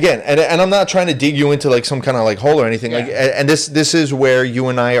 and I'm not trying to dig you into like some kind of like hole or anything. Like, and this is where you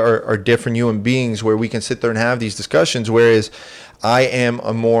and I are different human beings, where we can sit there and have these discussions. Whereas I am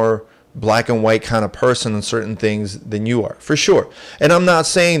a more black and white kind of person on certain things than you are, for sure. And I'm not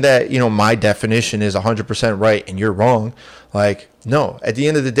saying that, you know, my definition is 100% right and you're wrong. Like, no, at the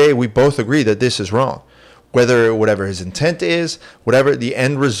end of the day, we both agree that this is wrong. Whatever his intent is, whatever the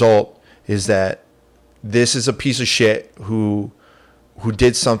end result is, that this is a piece of shit who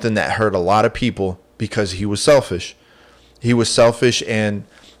did something that hurt a lot of people because he was selfish. He was selfish, and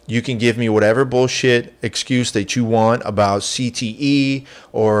you can give me whatever bullshit excuse that you want about CTE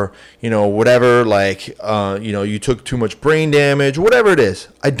or, you know, whatever, like, you know, you took too much brain damage, whatever it is.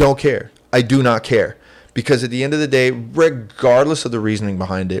 I don't care. I do not care. Because at the end of the day, regardless of the reasoning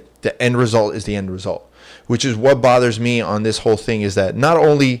behind it, the end result is the end result. Which is what bothers me on this whole thing, is that not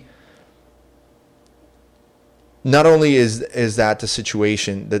only is that the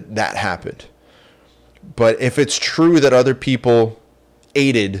situation that happened, but if it's true that other people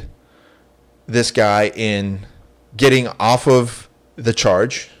aided this guy in getting off of the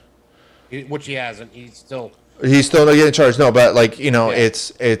charge, Which he hasn't. He's still not getting charged. No, but like, you know,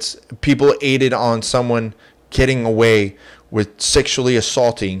 it's people aided on someone getting away with sexually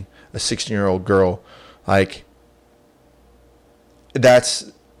assaulting a 16-year-old girl. Like,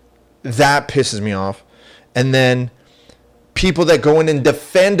 that pisses me off. And then people that go in and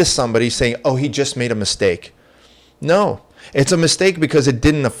defend somebody saying, oh, he just made a mistake. No, it's a mistake because it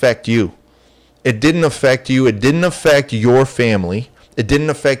didn't affect you. It didn't affect you. It didn't affect your family. It didn't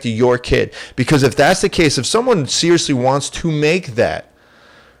affect your kid. Because if that's the case, if someone seriously wants to make that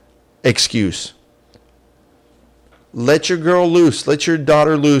excuse, let your girl loose. Let your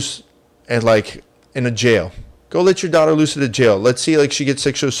daughter loose and like in a jail. Go let your daughter loose at a jail. Let's see, like, she gets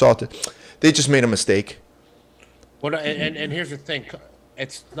sexually assaulted. They just made a mistake. Well, and here's the thing.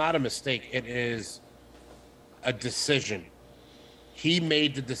 It's not a mistake. It is a decision. He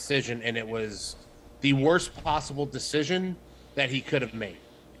made the decision, and it was the worst possible decision that he could have made.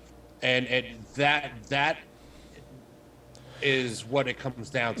 And that is what it comes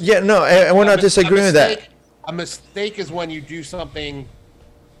down to. Yeah, no, and we're not disagreeing with that. A mistake is when you do something.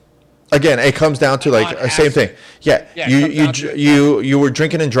 Again, it comes down to like the same thing. Yeah, you were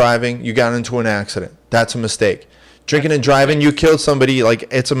drinking and driving. You got into an accident. That's a mistake. Drinking and driving, you killed somebody. Like,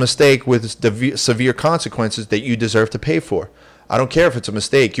 it's a mistake with severe consequences that you deserve to pay for. I don't care if it's a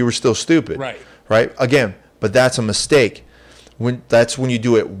mistake. You were still stupid. Right. Again, but that's a mistake. That's when you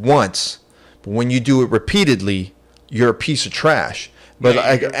do it once. But when you do it repeatedly, you're a piece of trash. But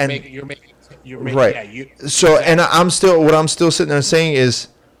you're making right. Yeah, and I'm still sitting there saying is,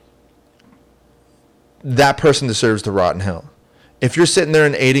 that person deserves to rot in hell. If you're sitting there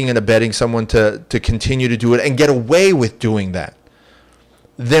and aiding and abetting someone to continue to do it and get away with doing that,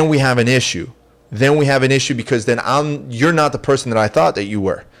 then we have an issue. Then we have an issue, because then you're not the person that I thought that you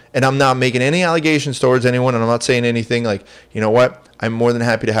were. And I'm not making any allegations towards anyone, and I'm not saying anything like, you know what, I'm more than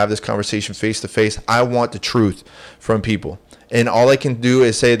happy to have this conversation face to face. I want the truth from people. And all I can do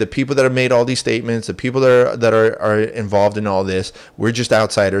is say the people that have made all these statements, the people that are involved in all this, we're just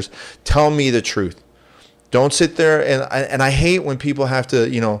outsiders. Tell me the truth. Don't sit there and I hate when people have to,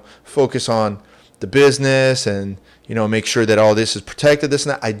 you know, focus on the business and, you know, make sure that all this is protected, this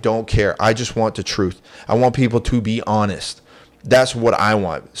and that. I don't care. I just want the truth. I want people to be honest. That's what I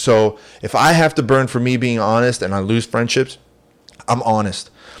want. So if I have to burn for me being honest and I lose friendships, I'm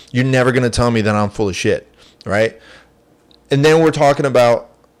honest. You're never going to tell me that I'm full of shit, right? And then we're talking about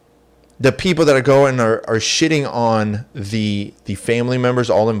the people that are going are shitting on the family members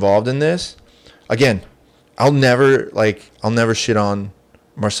all involved in this. Again, I'll never shit on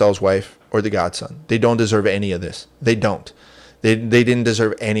Marcel's wife or the godson. They don't deserve any of this. They don't. They didn't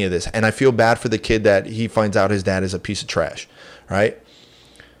deserve any of this. And I feel bad for the kid that he finds out his dad is a piece of trash, right?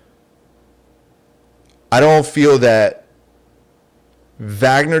 I don't feel that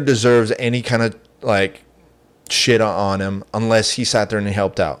Wagner deserves any kind of like shit on him unless he sat there and he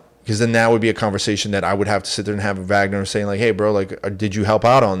helped out. Because then that would be a conversation that I would have to sit there and have with Wagner saying like, hey, bro, like, did you help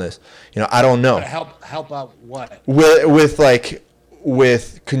out on this? You know, I don't know. Help out what?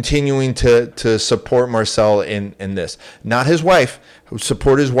 With continuing to support Marcel in this. Not his wife, who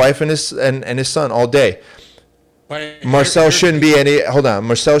support his wife and his son all day. But Marcel shouldn't be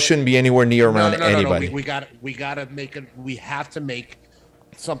anywhere near around anybody. We gotta make it. We have to make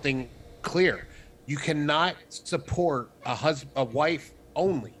something clear. You cannot support a wife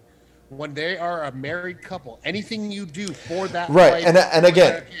only when they are a married couple. Anything you do for that right, wife, and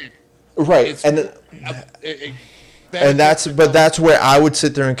again, right, and that's where I would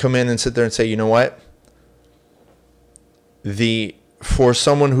sit there and come in and sit there and say, you know what, for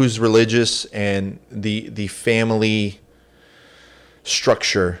someone who's religious and the family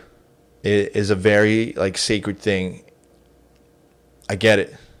structure is a very like sacred thing. I get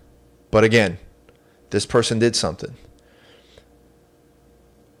it, but again, this person did something,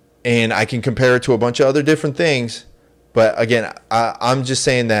 and I can compare it to a bunch of other different things, but again, I'm just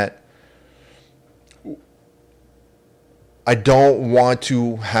saying that I don't want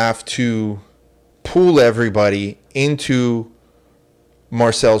to have to pull everybody into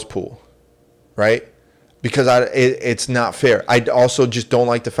Marcel's pool, right? Because it's not fair. I also just don't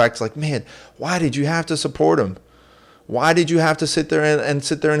like the fact, like, man, why did you have to support him? Why did you have to sit there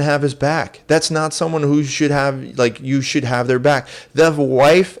and have his back? That's not someone who should have, like, you should have their back. The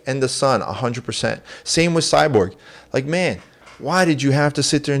wife and the son, 100%. Same with Cyborg. Like, man, why did you have to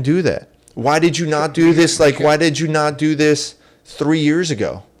sit there and do that? Why did you not do this? Like, why did you not do this 3 years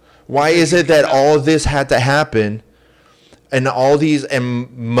ago? Why is it that all of this had to happen and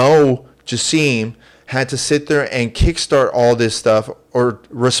Mo Jassim had to sit there and kickstart all this stuff or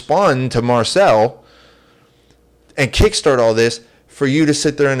respond to Marcel and kickstart all this for you to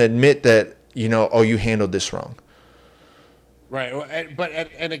sit there and admit that, you know, oh, you handled this wrong. Right. But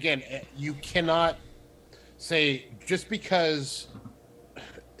again, you cannot say just because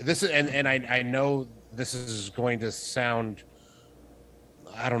this is, and I know this is going to sound,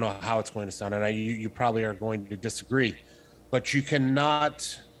 I don't know how it's going to sound, and you probably are going to disagree, but you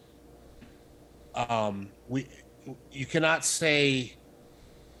cannot, you cannot say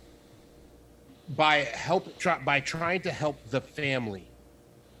by trying to help the family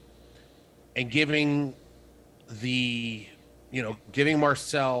and giving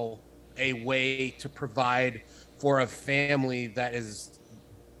Marcel a way to provide for a family that is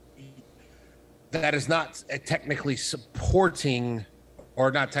not technically supporting,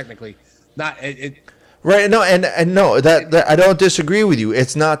 or not technically, not it. Right. No, and no, that I don't disagree with you.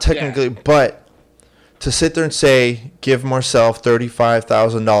 It's not technically, but to sit there and say, give Marcel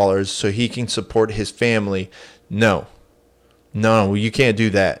 $35,000 so he can support his family, no, you can't do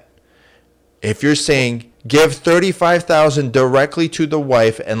that. If you're saying give $35,000 directly to the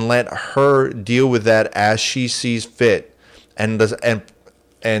wife and let her deal with that as she sees fit, and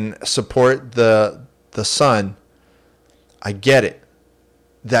support the son, I get it.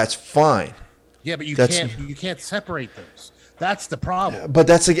 That's fine. Yeah, but you can't separate those. That's the problem. But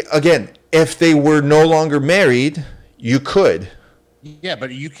that's, again, if they were no longer married, you could. Yeah,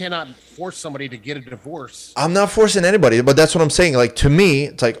 but you cannot force somebody to get a divorce. I'm not forcing anybody, but that's what I'm saying. Like, to me,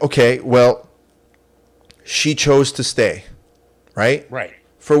 it's like, okay, well, she chose to stay, right? Right.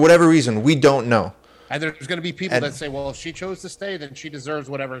 For whatever reason, we don't know. And there's going to be people that say, well, if she chose to stay, then she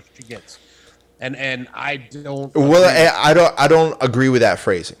deserves whatever she gets. And I don't. Well, I don't agree with that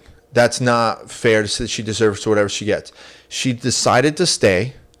phrasing. That's not fair to say she deserves whatever she gets. She decided to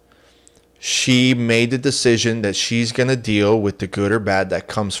stay. She made the decision that she's going to deal with the good or bad that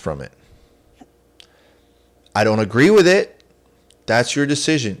comes from it. I don't agree with it. That's your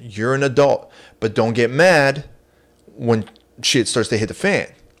decision. You're an adult. But don't get mad when shit starts to hit the fan.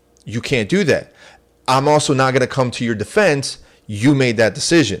 You can't do that. I'm also not going to come to your defense. You made that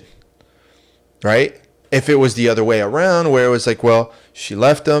decision. Right? If it was the other way around, where it was like, well, she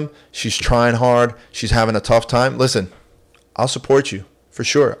left him, she's trying hard, she's having a tough time. Listen, I'll support you for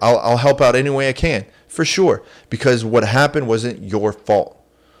sure. I'll help out any way I can. For sure. Because what happened wasn't your fault,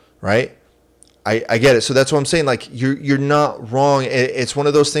 right? I get it. So that's what I'm saying. Like, you're not wrong. It's one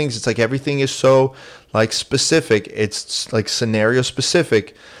of those things. It's like everything is so like specific. It's like scenario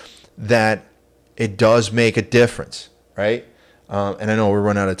specific that it does make a difference, right? And I know we're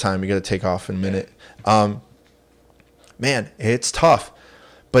running out of time. You got to take off in a minute. Man, it's tough.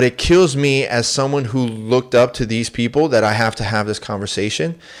 But it kills me as someone who looked up to these people that I have to have this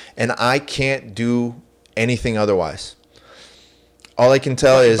conversation, and I can't do anything otherwise. All I can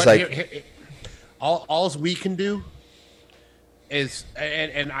tell is like, all we can do is,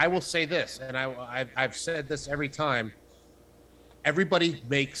 and I will say this, and I've said this every time. Everybody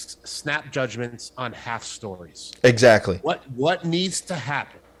makes snap judgments on half stories. exactly. What needs to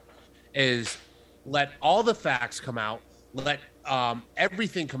happen is let all the facts come out. Let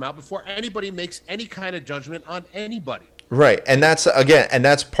everything come out before anybody makes any kind of judgment on anybody. Right. And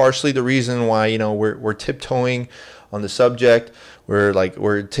that's partially the reason why, you know, we're tiptoeing on the subject.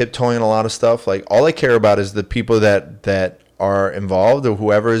 We're tiptoeing a lot of stuff. Like, all I care about is the people that are involved, or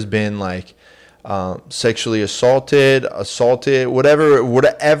whoever has been like sexually assaulted,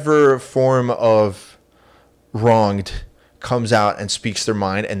 whatever form of wronged comes out and speaks their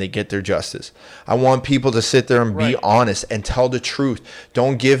mind, and they get their justice. I want people to sit there and be honest and tell the truth.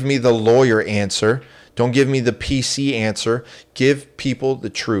 Don't give me the lawyer answer. Don't give me the PC answer. Give people the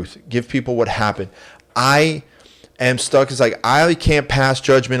truth. Give people what happened. I am stuck. It's like, I can't pass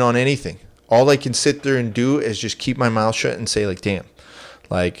judgment on anything. All I can sit there and do is just keep my mouth shut and say, like, damn,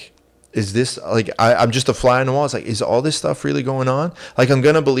 like, is this, like, I'm just a fly on the wall. It's like, is all this stuff really going on? Like, I'm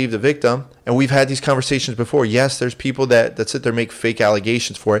going to believe the victim. And we've had these conversations before. Yes, there's people that sit there and make fake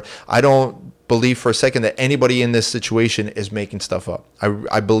allegations for it. I don't believe for a second that anybody in this situation is making stuff up.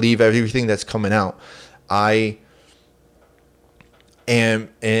 I believe everything that's coming out. I am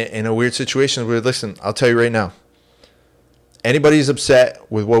in a weird situation where, listen, I'll tell you right now. Anybody's upset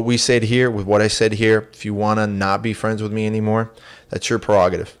with what we said here, with what I said here, if you want to not be friends with me anymore, that's your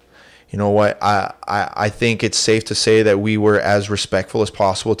prerogative. You know what? I think it's safe to say that we were as respectful as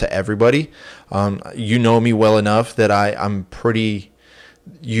possible to everybody. You know me well enough that I'm pretty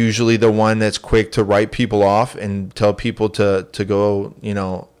usually the one that's quick to write people off and tell people to go, you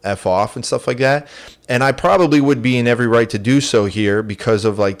know, F off and stuff like that. And I probably would be in every right to do so here because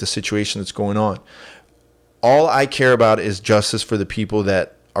of like the situation that's going on. All I care about is justice for the people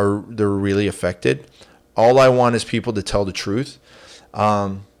they're really affected. All I want is people to tell the truth.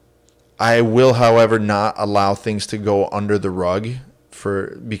 I will, however, not allow things to go under the rug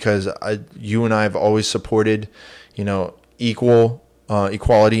because you and I have always supported, you know,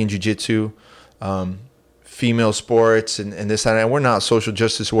 equality in jiu-jitsu, female sports, and this and that. And we're not social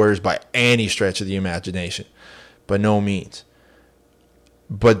justice warriors by any stretch of the imagination, by no means.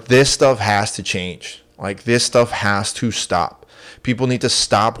 But this stuff has to change. Like, this stuff has to stop. People need to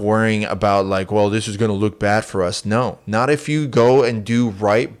stop worrying about, like, well, this is going to look bad for us. No, not if you go and do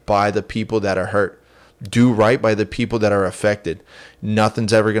right by the people that are hurt. Do right by the people that are affected.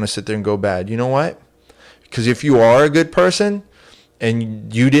 Nothing's ever going to sit there and go bad. You know what? Because if you are a good person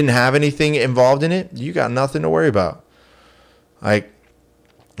and you didn't have anything involved in it, you got nothing to worry about. Like,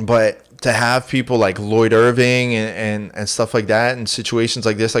 but to have people like Lloyd Irving and stuff like that in situations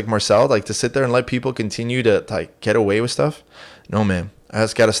like this, like Marcel, like to sit there and let people continue to like get away with stuff. No, man,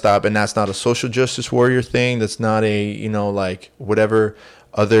 that's got to stop. And that's not a social justice warrior thing. That's not a, you know, like whatever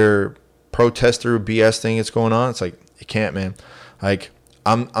other protester BS thing that's going on. It's like, it can't, man. Like,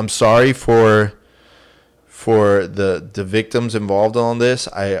 I'm sorry for the victims involved on this.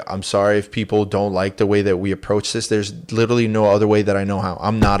 I'm sorry if people don't like the way that we approach this. There's literally no other way that I know how.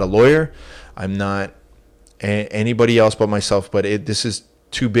 I'm not a lawyer. I'm not anybody else but myself. But this is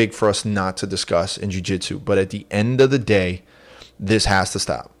too big for us not to discuss in jiu-jitsu. But at the end of the day, this has to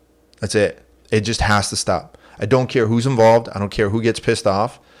stop. That's it. It just has to stop. I don't care who's involved. I don't care who gets pissed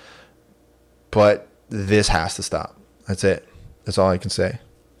off. But this has to stop. That's it. That's all I can say.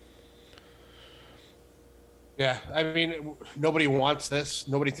 Yeah, I mean, nobody wants this.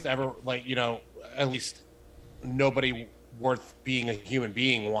 Nobody's ever, like, you know, at least nobody worth being a human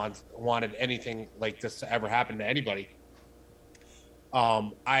being wanted anything like this to ever happen to anybody.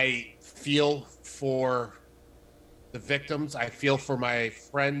 I feel for the victims. I feel for my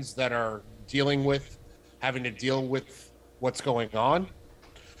friends that are having to deal with what's going on.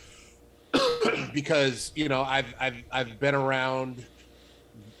 Because, you know, I've been around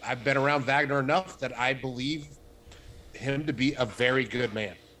Wagner enough that I believe him to be a very good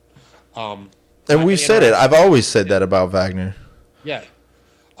man. And we said it. I've always said that about Wagner. Yeah.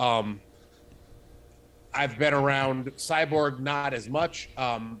 I've been around Cyborg not as much,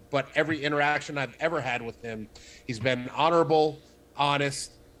 but every interaction I've ever had with him, he's been honorable,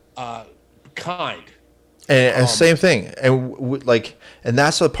 honest, kind. And same thing, and and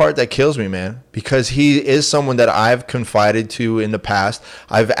that's the part that kills me, man, because he is someone that I've confided to in the past.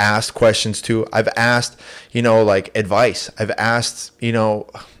 I've asked questions to. I've asked, like advice. I've asked,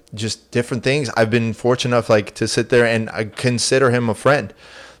 just different things. I've been fortunate enough, to sit there and I consider him a friend.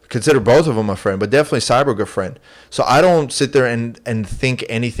 Consider both of them a friend, but definitely Cyborg a friend. So I don't sit there and think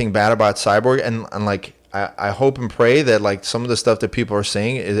anything bad about Cyborg, and I hope and pray that some of the stuff that people are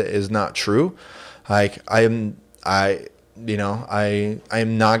saying is not true. I am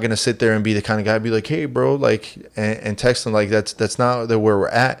not gonna sit there and be the kind of guy be like, hey bro, and text them that's not where we're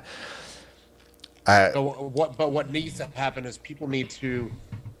at. What needs to happen is people need to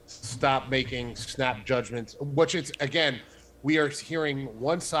stop making snap judgments, which is, again, we are hearing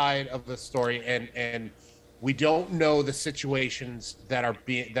one side of the story, and we don't know the situations that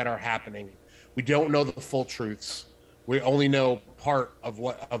are happening. We don't know the full truths. We only know part of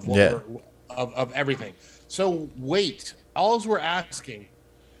of everything. So wait. All we're asking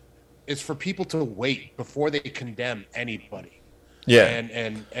is for people to wait before they condemn anybody. Yeah,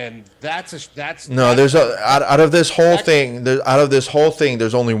 and that's no. There's out of this whole thing.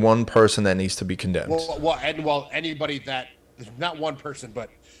 There's only one person that needs to be condemned. Anybody that, not one person, but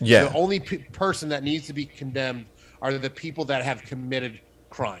yeah, the only person that needs to be condemned are the people that have committed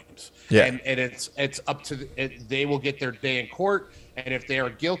crimes. Yeah, and it's up to they will get their day in court, and if they are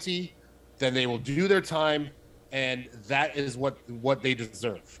guilty, then they will do their time, and that is what they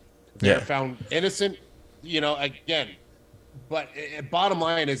deserve. If they're found innocent, again. But bottom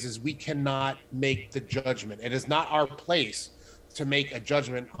line is we cannot make the judgment. It is not our place to make a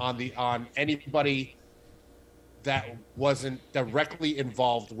judgment on anybody that wasn't directly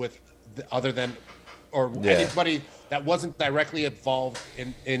involved with anybody that wasn't directly involved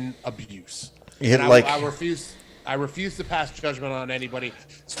in abuse. Yeah, I refuse to pass judgment on anybody,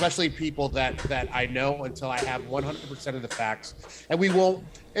 especially people that I know, until I have 100% of the facts. And we won't.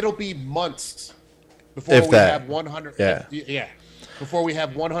 It'll be months before have 100. Before we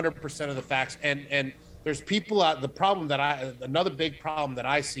have 100% of the facts. And there's people out. Another big problem that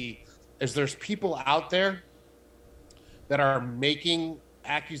I see is there's people out there that are making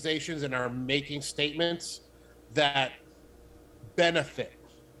accusations and are making statements that benefit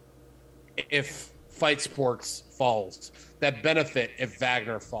if Fight Sports falls, that benefit if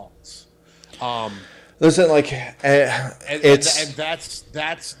Wagner falls. Listen, and that's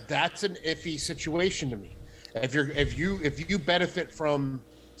an iffy situation to me. If you benefit from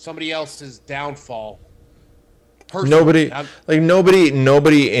somebody else's downfall, nobody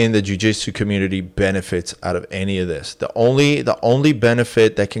in the jiu-jitsu community benefits out of any of this. The only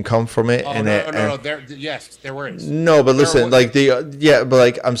benefit that can come from it, there is. No, but listen,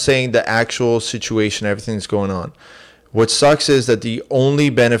 I'm saying the actual situation, everything that's going on. What sucks is that the only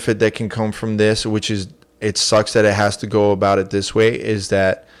benefit that can come from this, which is, it sucks that it has to go about it this way, is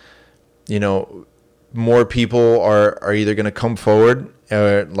that, more people are either going to come forward,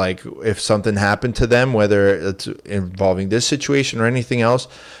 if something happened to them, whether it's involving this situation or anything else,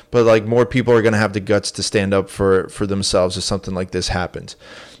 but more people are going to have the guts to stand up for themselves if something like this happens.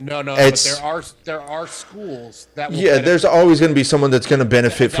 No, but there are schools that will there's always going to be someone that's going to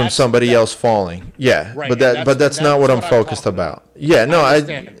benefit from somebody else falling. Yeah, right, but that's not what I'm focused about. Yeah, no,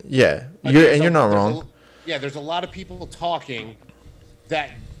 you're not wrong. There's a lot of people talking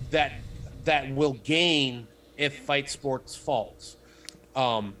that will gain if Fight Sports falls.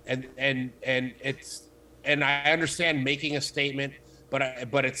 And I understand making a statement, but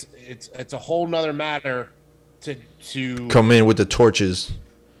it's a whole nother matter to come in with the torches.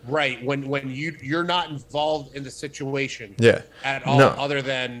 Right, when you're not involved in the situation at all, other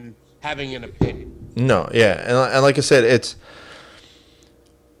than having an opinion. No, and like I said,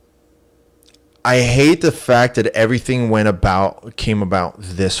 I hate the fact that everything came about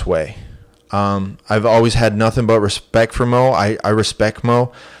this way. I've always had nothing but respect for Mo. I respect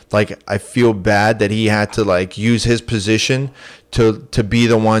Mo. I feel bad that he had to use his position to be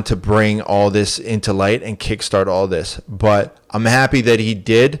the one to bring all this into light and kickstart all this. But I'm happy that he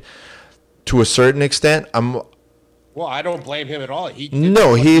did to a certain extent. Well, I don't blame him at all. He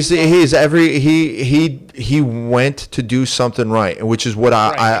went to do something right, which is what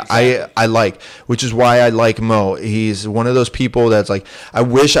I like, which is why I like Mo. He's one of those people that's I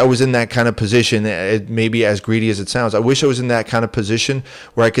wish I was in that kind of position, maybe as greedy as it sounds. I wish I was in that kind of position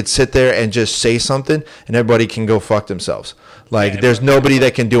where I could sit there and just say something and everybody can go fuck themselves. There's nobody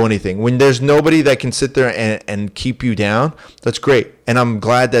that can do anything. When there's nobody that can sit there and keep you down, that's great. And I'm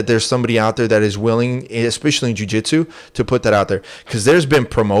glad that there's somebody out there that is willing, especially in jiu-jitsu, to put that out there. Because there's been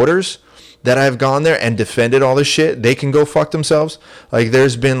promoters that I've gone there and defended all this shit. They can go fuck themselves. Like,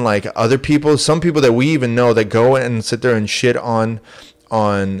 there's been like other people, some people that we even know that go and sit there and shit on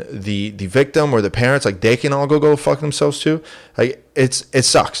the victim or the parents. Like, they can all go fuck themselves too. Like, it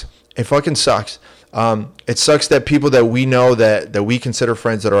sucks. It fucking sucks. It sucks that people that we know that we consider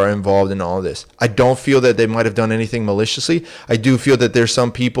friends that are involved in all of this. I don't feel that they might have done anything maliciously. I do feel that there's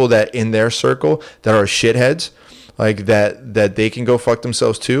some people that in their circle that are shitheads, like that they can go fuck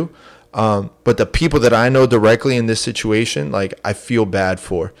themselves too. But the people that I know directly in this situation, like, I feel bad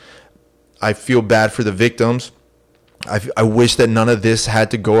for. I feel bad for the victims. I wish that none of this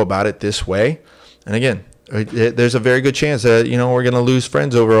had to go about it this way. And again, there's a very good chance that, you know, we're going to lose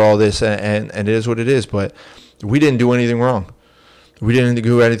friends over all this, and it is what it is. But we didn't do anything wrong. We didn't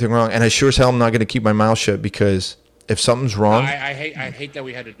do anything wrong. And I sure as hell am not going to keep my mouth shut, because if something's wrong, I hate that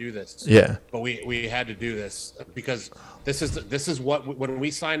we had to do this. Yeah. But we had to do this because this is what, when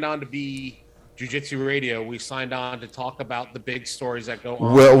we signed on to be Jiu-Jitsu Radio, we signed on to talk about the big stories that go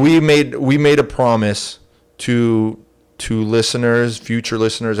on. Well, we made a promise to listeners, future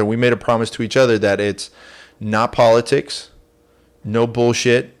listeners, and we made a promise to each other that it's not politics, no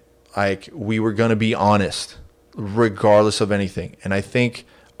bullshit. Like, we were going to be honest regardless of anything. And I think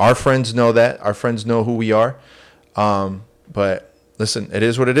our friends know that. Our friends know who we are. But listen, it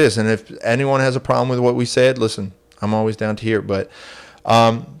is what it is. And if anyone has a problem with what we said, listen, I'm always down to hear it. But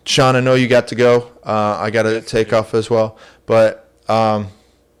Sean, I know you got to go. I got to take off as well. But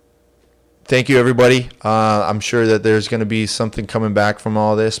thank you, everybody. I'm sure that there's going to be something coming back from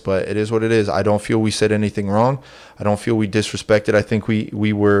all this, but it is what it is. I don't feel we said anything wrong. I don't feel we disrespected. I think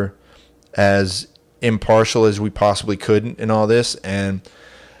we were as impartial as we possibly could in all this. And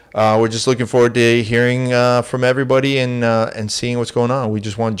we're just looking forward to hearing from everybody and seeing what's going on. We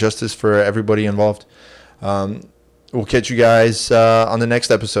just want justice for everybody involved. We'll catch you guys on the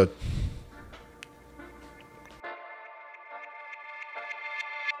next episode.